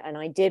 and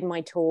I did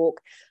my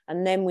talk,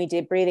 and then we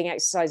did breathing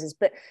exercises.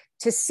 But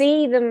to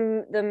see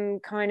them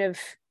kind of,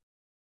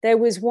 there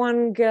was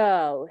one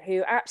girl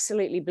who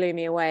absolutely blew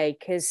me away,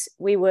 because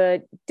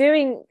I'd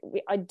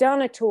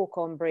done a talk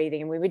on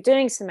breathing and we were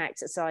doing some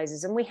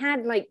exercises, and we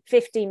had like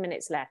 15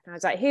 minutes left. And I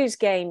was like, who's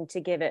game to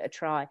give it a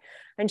try?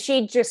 And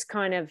she'd just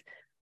kind of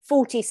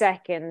 40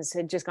 seconds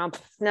had just gone,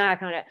 nah,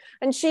 kind of.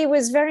 And she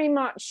was very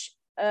much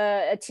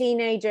a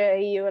teenager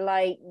who you were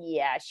like,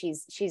 yeah,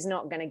 she's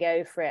not going to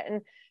go for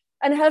it.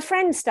 And her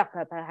friend stuck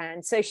up her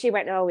hand. So she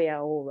went, oh yeah,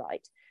 all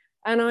right.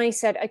 And I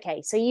said,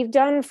 okay, so you've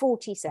done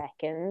 40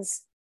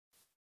 seconds.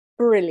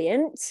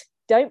 Brilliant.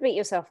 Don't beat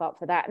yourself up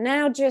for that.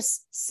 Now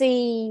just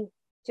say,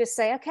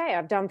 okay,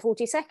 I've done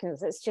 40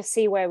 seconds. Let's just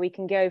see where we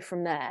can go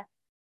from there.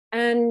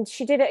 And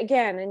she did it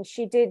again, and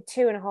she did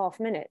 2.5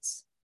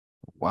 minutes.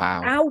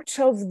 Wow. Out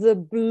of the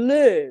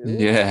blue.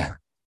 Yeah.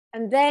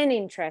 And then,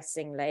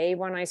 interestingly,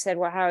 when I said,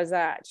 well, how is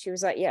that? She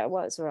was like, yeah,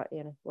 well, it's all right,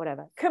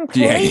 whatever.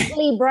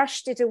 Completely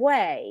brushed it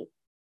away.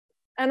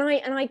 And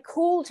I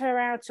called her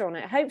out on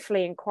it,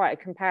 hopefully in quite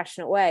a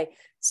compassionate way,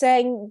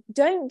 saying,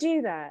 don't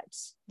do that.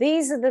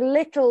 These are the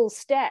little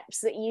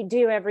steps that you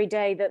do every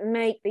day that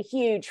make the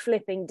huge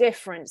flipping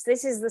difference.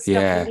 This is the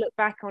stuff you look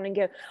back on and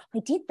go, I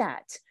did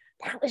that.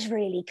 That was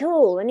really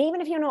cool. And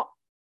even if you're not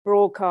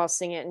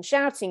broadcasting it and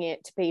shouting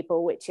it to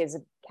people, which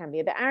can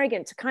be a bit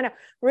arrogant, to kind of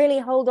really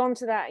hold on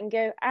to that and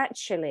go,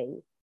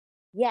 actually,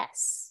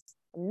 yes,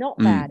 I'm not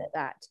bad at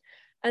that.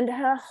 And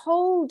her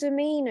whole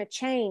demeanor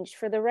changed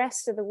for the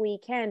rest of the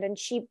weekend, and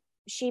she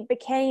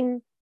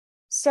became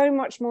so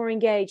much more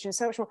engaged and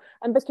so much more.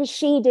 And because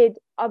she did,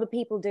 other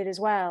people did as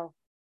well.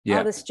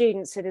 Other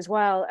students did as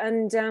well.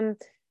 And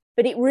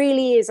but it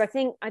really is, I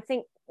think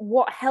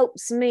what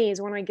helps me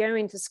is when I go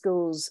into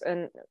schools,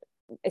 and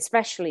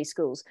especially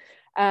schools,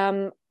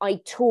 I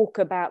talk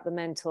about the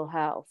mental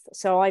health.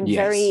 So I'm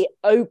very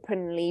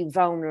openly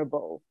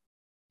vulnerable.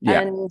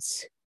 And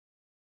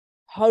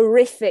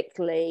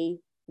horrifically,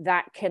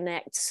 that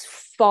connects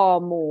far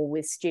more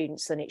with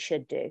students than it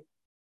should do.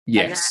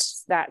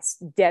 Yes. And that's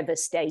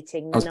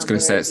devastating. I was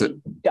going to say,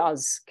 it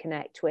does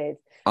connect with.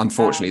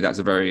 Unfortunately, that's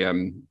a very,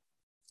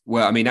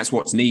 well, I mean, that's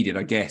what's needed,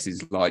 I guess,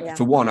 is like,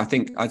 for one, I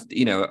think, I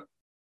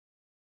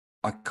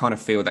kind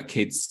of feel that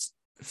kids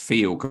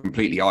feel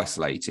completely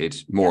isolated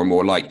more and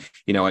more. Like,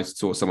 I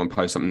saw someone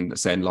post something that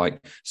said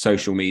like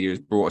social media has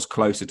brought us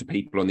closer to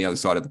people on the other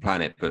side of the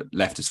planet, but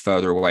left us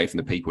further away from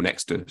the people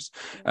next to us.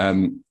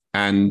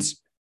 And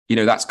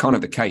that's kind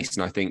of the case.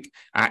 And I think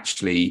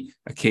actually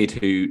a kid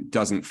who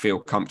doesn't feel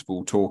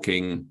comfortable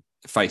talking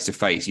face to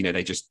face,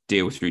 they just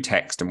deal through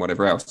text and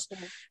whatever else.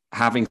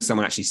 Having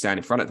someone actually stand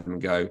in front of them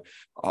and go,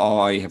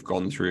 I have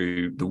gone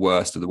through the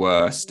worst of the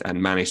worst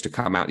and managed to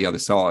come out the other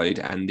side,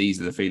 and these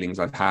are the feelings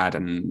I've had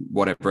and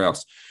whatever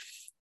else.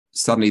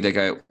 Suddenly they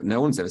go,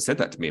 no one's ever said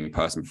that to me in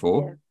person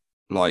before.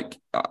 Like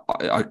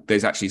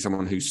there's actually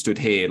someone who stood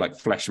here, like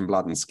flesh and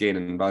blood and skin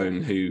and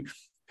bone,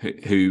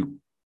 who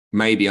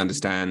maybe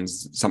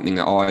understands something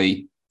that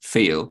I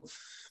feel.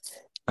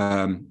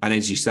 And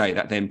as you say,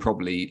 that then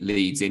probably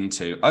leads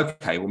into,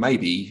 okay, well,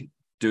 maybe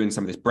doing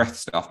some of this breath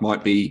stuff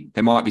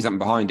there might be something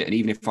behind it. And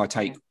even if I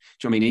take,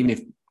 even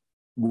if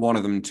one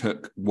of them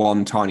took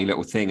one tiny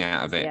little thing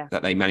out of it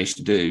that they managed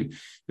to do,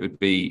 it would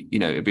be,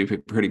 it'd be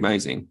pretty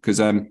amazing. Because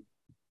talking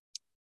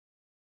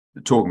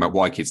about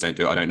why kids don't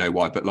do it, I don't know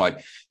why, but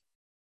like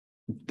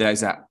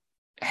there's that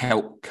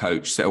help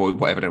coach, or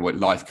whatever, I don't know what,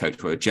 life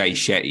coach, or Jay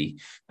Shetty,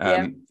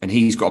 Yeah. and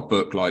he's got a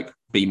book like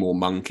Be More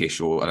Monkish,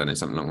 or I don't know,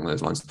 something along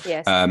those lines.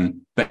 Yes.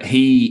 But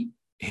he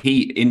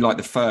in like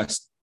the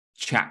first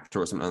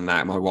chapter or something on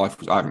that,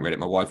 I haven't read it,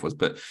 my wife was,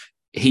 but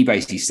he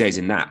basically says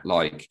in that,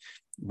 like,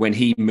 when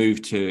he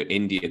moved to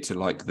India to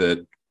like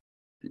the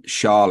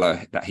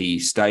Shala that he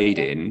stayed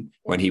in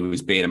when he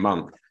was being a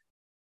monk,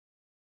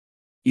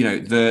 you know,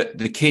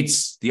 the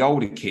kids, the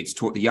older kids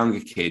taught the younger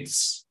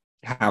kids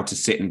how to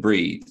sit and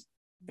breathe,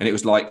 and it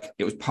was like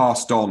it was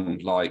passed on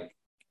like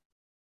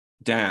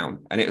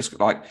down, and it was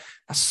like,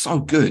 that's so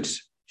good.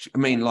 I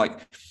mean,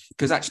 like,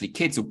 because actually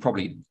kids will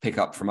probably pick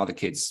up from other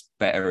kids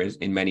better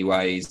in many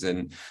ways,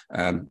 and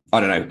I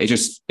don't know,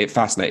 it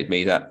fascinated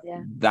me that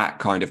that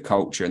kind of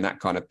culture and that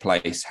kind of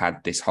place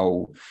had this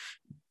whole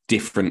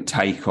different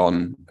take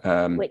on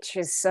which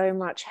is so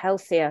much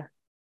healthier.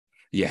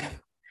 Yeah.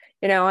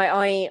 You know,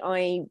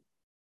 I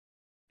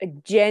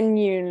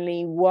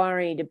genuinely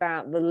worried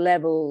about the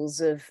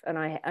levels of, and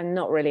I'm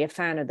not really a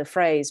fan of the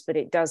phrase, but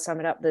it does sum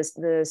it up.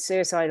 The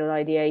suicidal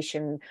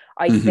ideation,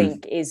 I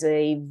think, is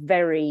a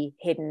very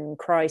hidden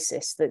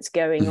crisis that's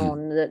going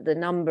on. That the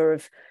number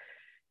of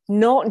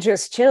not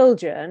just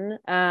children,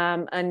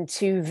 and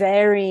to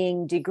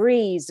varying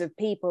degrees of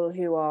people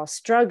who are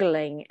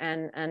struggling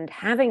and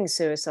having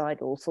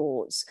suicidal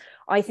thoughts,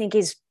 I think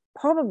is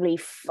probably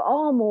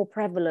far more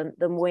prevalent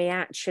than we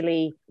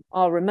actually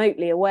are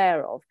remotely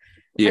aware of.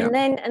 Yeah.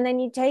 And then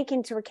you take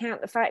into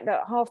account the fact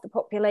that half the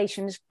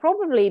population has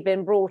probably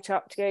been brought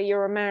up to go,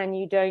 you're a man,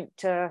 you don't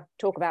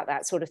talk about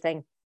that sort of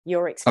thing.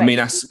 You're expected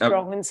to be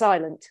strong and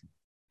silent.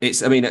 And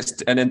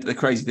then the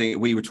crazy thing,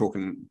 we were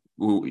talking,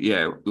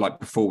 like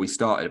before we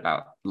started,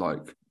 about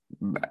like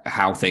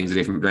how things are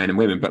different for men and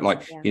women, but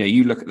like, you know,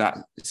 you look at that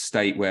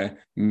state where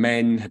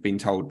men have been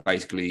told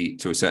basically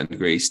to a certain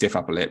degree, stiff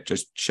upper lip,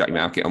 just shut your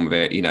mouth, get on with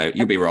it, you know,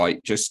 you'll be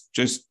right, just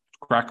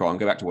crack on,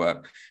 go back to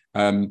work,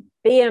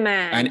 be a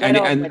man,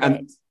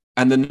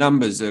 and the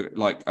numbers are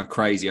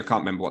crazy. I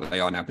can't remember what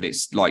they are now, but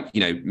it's like, you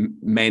know,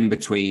 men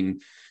between,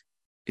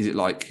 is it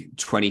like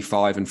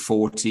 25 and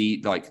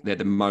 40, like they're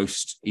the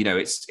most, you know,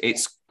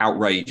 it's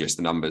outrageous,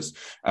 the numbers.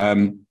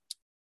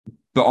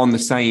 But on the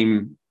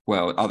same,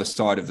 other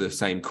side of the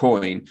same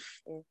coin,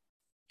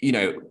 you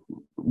know,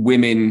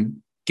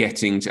 women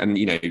getting to, and,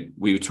 you know,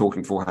 we were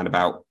talking beforehand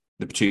about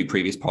the two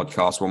previous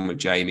podcasts, one with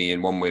Jamie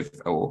and one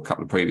with, or a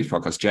couple of previous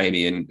podcasts,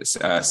 Jamie and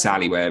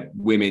Sally, where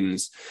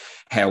women's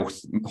health,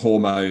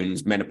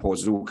 hormones, menopause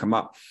has all come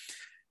up.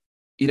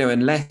 You know,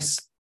 unless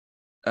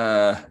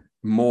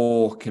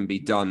more can be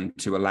done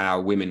to allow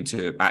women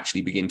to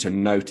actually begin to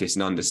notice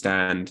and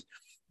understand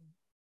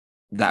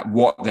that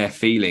what they're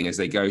feeling as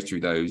they go through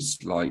those,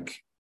 like,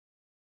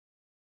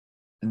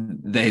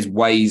 there's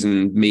ways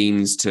and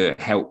means to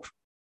help,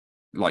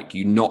 like,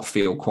 you not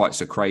feel quite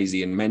so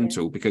crazy and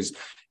mental, because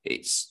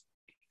it's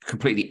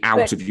completely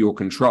out of your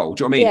control.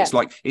 Do you know what I mean? It's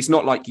like, it's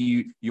not like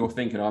you're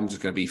thinking, I'm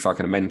just going to be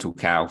fucking a mental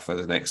cow for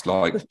the next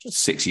like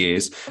 6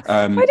 years.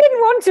 I didn't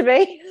want to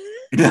be.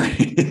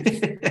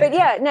 But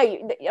yeah, no,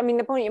 I mean,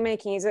 the point you're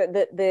making is that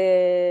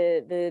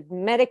the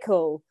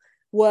medical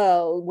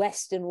world,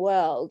 Western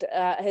world,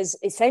 has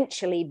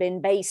essentially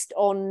been based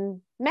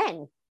on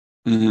men.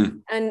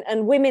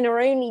 And women are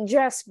only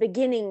just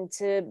beginning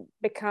to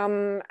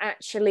become,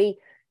 actually,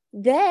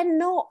 they're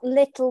not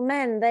little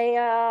men. They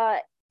are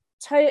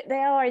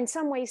in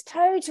some ways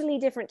totally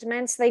different to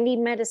men. So they need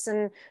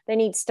medicine, they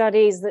need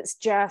studies that's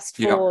just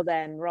for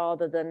them,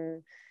 rather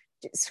than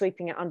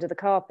sweeping it under the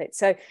carpet.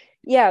 So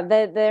yeah,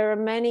 there are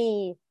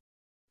many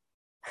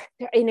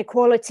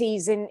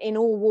inequalities in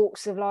all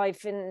walks of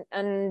life, and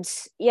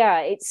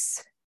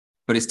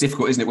but it's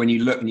difficult, isn't it, when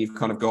you look and you've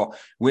kind of got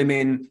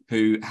women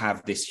who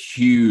have this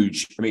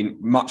huge, I mean,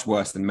 much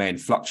worse than men,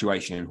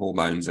 fluctuation in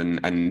hormones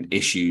and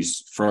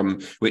issues from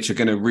which are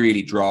going to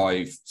really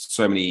drive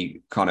so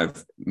many kind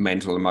of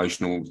mental,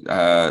 emotional,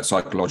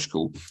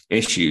 psychological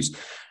issues.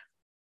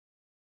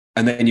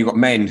 And then you've got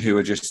men who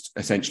are just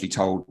essentially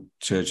told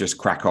to just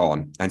crack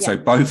on. And so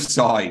both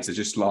sides are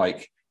just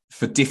like,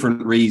 for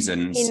different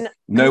reasons,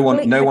 no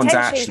one's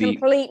actually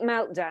complete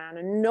meltdown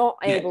and not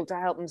able to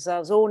help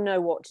themselves or know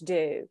what to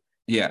do.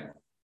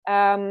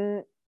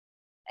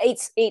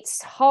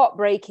 It's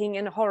heartbreaking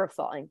and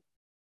horrifying.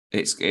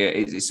 It's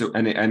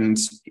and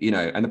you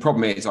know, and the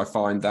problem is, I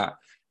find that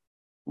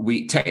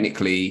we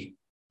technically,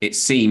 it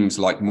seems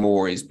like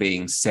more is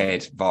being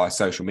said via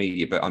social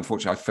media, but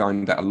unfortunately I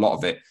find that a lot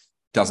of it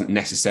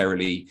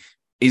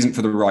isn't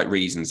for the right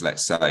reasons,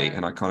 let's say.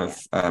 And I kind of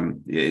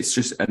it's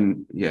just,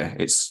 and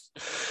it's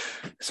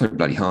so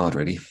bloody hard,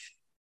 really.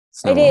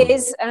 So it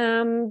is,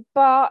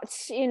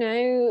 but, you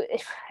know,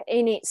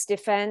 in its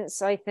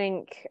defense, I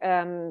think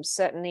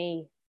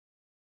certainly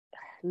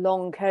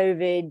long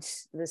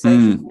COVID, the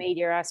social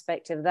media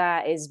aspect of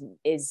that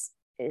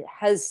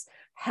has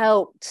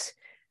helped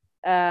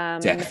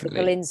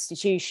medical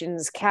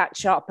institutions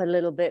catch up a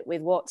little bit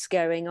with what's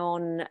going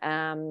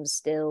on.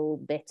 Still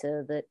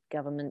bitter that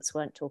governments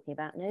weren't talking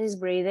about nose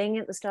breathing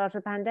at the start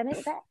of the pandemic,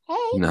 but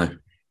hey. No.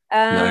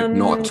 No,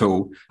 not at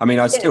all. I mean,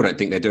 I you still know, don't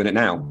think they're doing it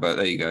now, but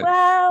there you go.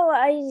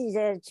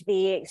 well, to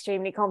be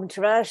extremely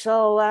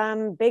controversial,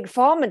 Big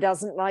Pharma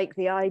doesn't like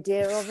the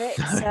idea of it.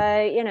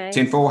 So,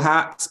 Tinfoil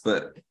hats,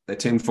 but they're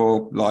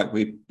tinfoil like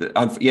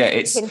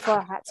it's.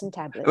 tinfoil hats and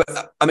tablets.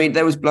 I mean,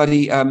 there was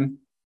bloody on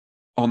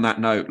that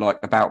note, like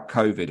about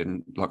COVID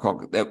and like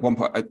at one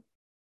point,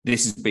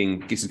 this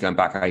is going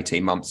back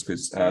 18 months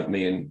because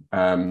me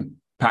and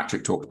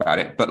Patrick talked about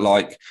it, but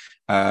like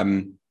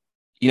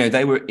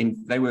they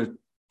were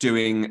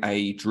doing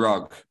a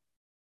drug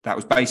that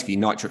was basically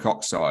nitric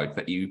oxide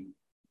that you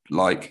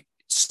like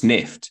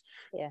sniffed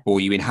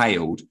or you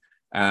inhaled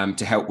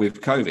to help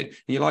with COVID. And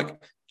you're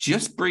like,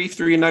 just breathe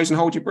through your nose and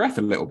hold your breath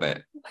a little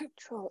bit.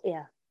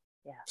 Yeah.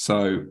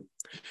 So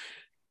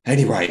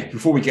anyway,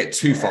 before we get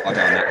too far down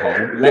that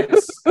hole,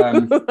 let's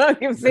I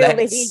can feel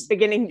the heat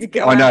beginning to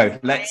go. I know.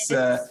 Let's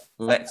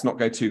not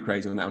go too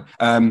crazy on that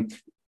one.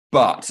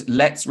 But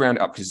let's round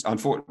it up because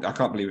unfortunately, I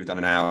can't believe we've done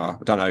an hour.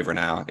 We've done over an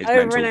hour. It's over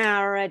mental. An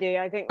hour already.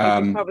 I think we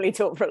can probably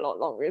talk for a lot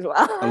longer as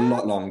well. A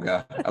lot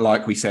longer.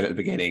 Like we said at the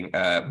beginning,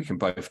 we can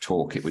both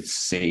talk, it would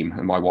seem.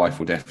 And my wife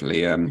will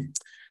definitely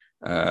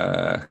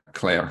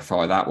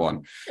clarify that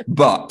one.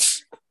 But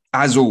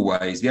as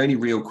always, the only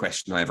real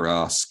question I ever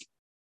ask,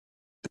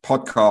 the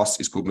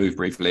podcast is called Move,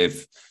 Breathe,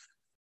 Live.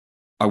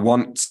 I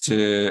want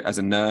to, as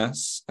a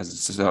nurse, as a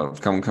sort of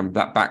come from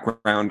that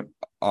background,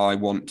 I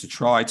want to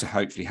try to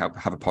hopefully have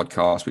a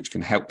podcast which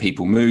can help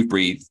people move,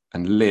 breathe,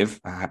 and live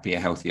a happier,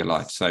 healthier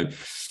life. So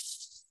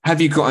have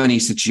you got any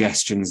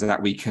suggestions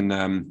that we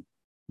can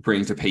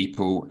bring to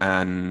people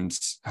and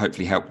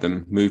hopefully help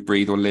them move,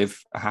 breathe, or live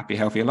a happier,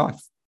 healthier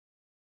life?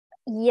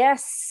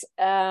 Yes.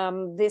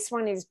 This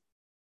one is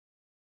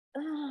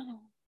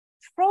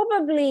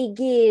probably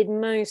geared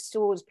most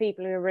towards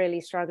people who are really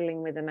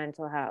struggling with their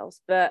mental health.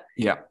 But,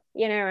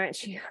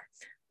 actually,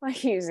 I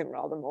use it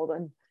rather more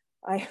than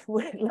I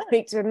would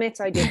like to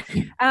admit I do.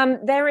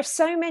 There are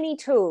so many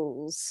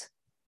tools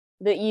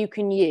that you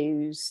can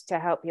use to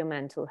help your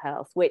mental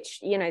health, which,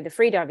 the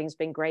freediving has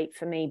been great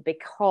for me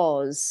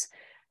because,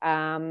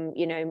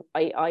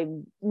 I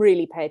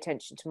really pay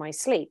attention to my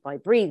sleep. I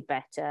breathe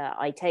better.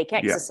 I take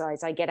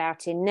exercise. I get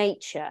out in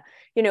nature.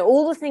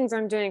 All the things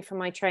I'm doing for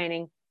my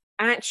training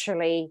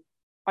actually,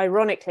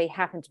 ironically,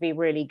 happen to be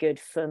really good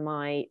for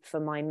my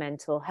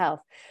mental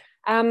health.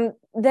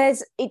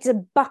 It's a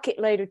bucket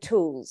load of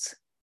tools.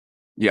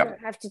 Yeah. You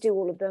don't have to do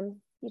all of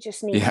them. You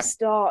just need to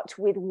start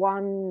with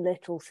one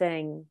little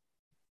thing.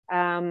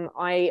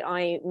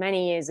 I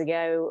many years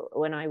ago,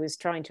 when I was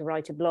trying to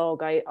write a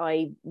blog,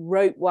 I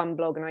wrote one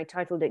blog and I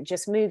titled it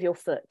 "Just Move Your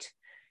Foot."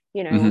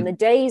 On the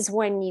days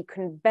when you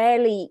can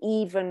barely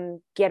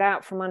even get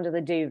out from under the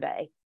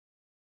duvet,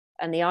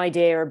 and the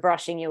idea of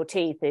brushing your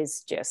teeth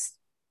is just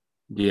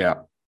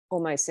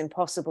almost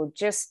impossible.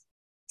 Just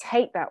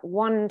take that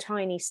one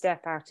tiny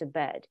step out of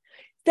bed.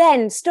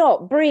 Then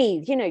stop,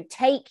 breathe,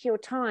 take your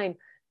time,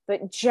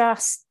 but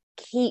just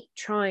keep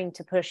trying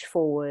to push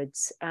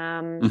forwards.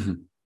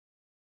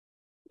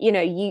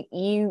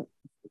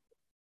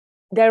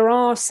 There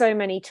are so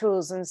many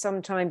tools, and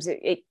sometimes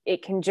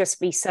it can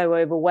just be so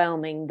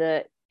overwhelming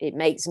that it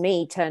makes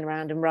me turn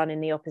around and run in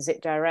the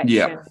opposite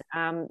direction.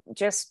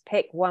 Just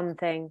pick one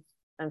thing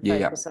and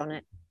focus on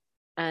it.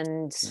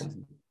 And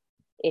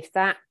if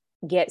that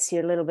gets you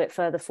a little bit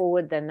further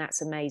forward, then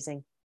that's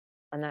amazing.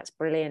 And that's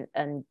brilliant.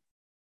 And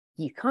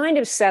you kind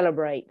of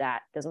celebrate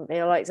that. Doesn't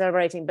feel like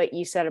celebrating, but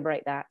you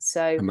celebrate that.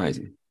 So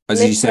amazing.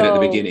 As you said at the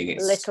beginning,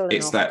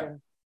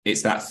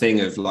 it's that thing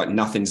of like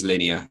nothing's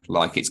linear.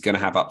 Like it's going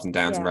to have ups and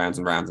downs and rounds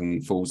and rounds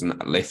and falls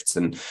and lifts.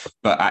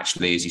 But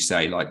actually, as you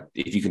say, like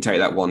if you can take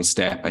that one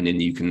step and then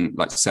you can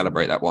like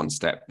celebrate that one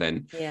step,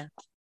 then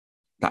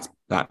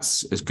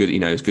that's as good,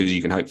 as good as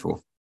you can hope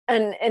for.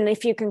 And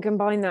if you can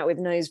combine that with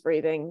nose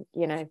breathing,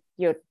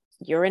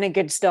 you're in a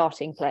good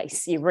starting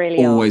place. You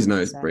really always are.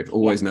 Nose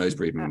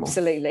breathing more.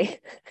 Absolutely.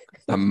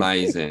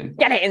 Amazing.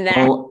 Get it in there.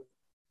 Well,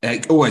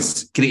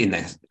 always get it in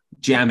there.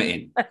 Jam it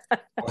in.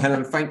 Well,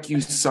 Helen, thank you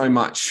so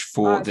much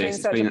for this.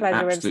 It's been an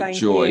absolute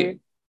joy. You.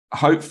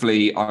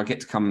 Hopefully, I'll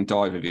get to come and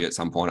dive with you at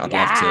some point. I'd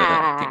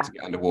love to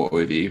get underwater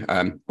with you.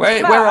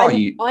 Where are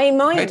you? I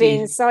might be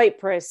in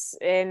Cyprus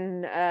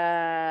in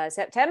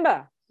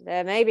September.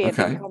 There may be a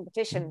big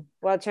competition,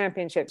 World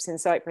Championships in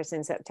Cyprus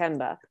in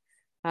September.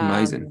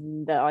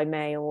 Amazing. That I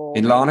may or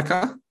in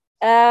Larnaca.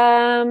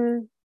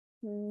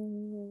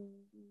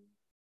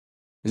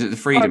 Is it the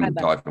freedom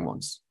diving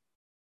ones?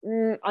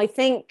 I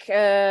think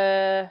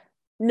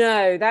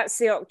no, that's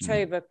the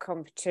October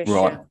competition.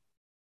 Right.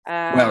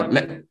 Well,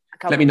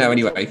 let me know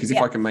anyway, because if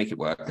I can make it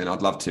work, then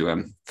I'd love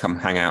to come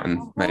hang out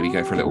and maybe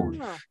go for a little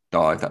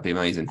dive. That'd be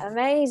amazing.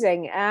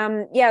 Amazing.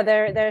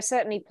 There are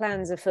certainly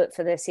plans afoot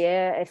for this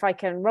year. If I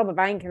can rob a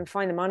bank and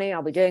find the money,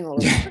 I'll be doing all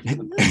of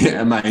it.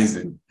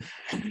 Amazing.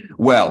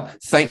 Well,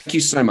 thank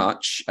you so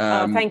much.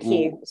 Thank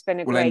you. It's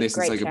been a we'll end this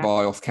and say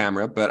goodbye off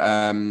camera. But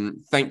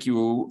thank you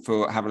all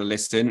for having a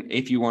listen.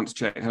 If you want to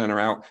check Helena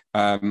out,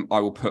 I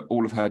will put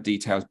all of her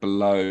details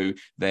below.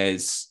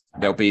 There's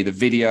There'll be the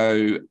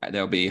video,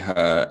 there'll be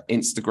her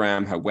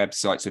Instagram, her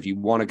website. So if you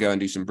want to go and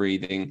do some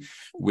breathing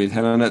with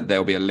Helena,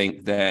 there'll be a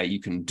link there you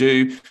can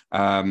do.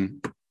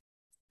 And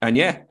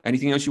yeah,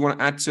 anything else you want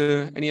to add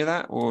to any of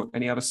that, or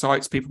any other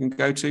sites people can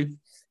go to?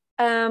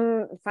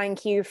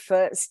 Thank you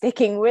for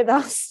sticking with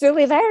us till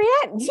the very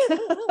end.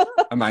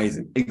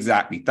 Amazing.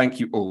 Exactly. Thank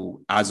you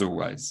all, as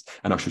always.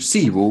 And I shall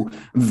see you all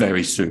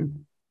very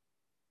soon.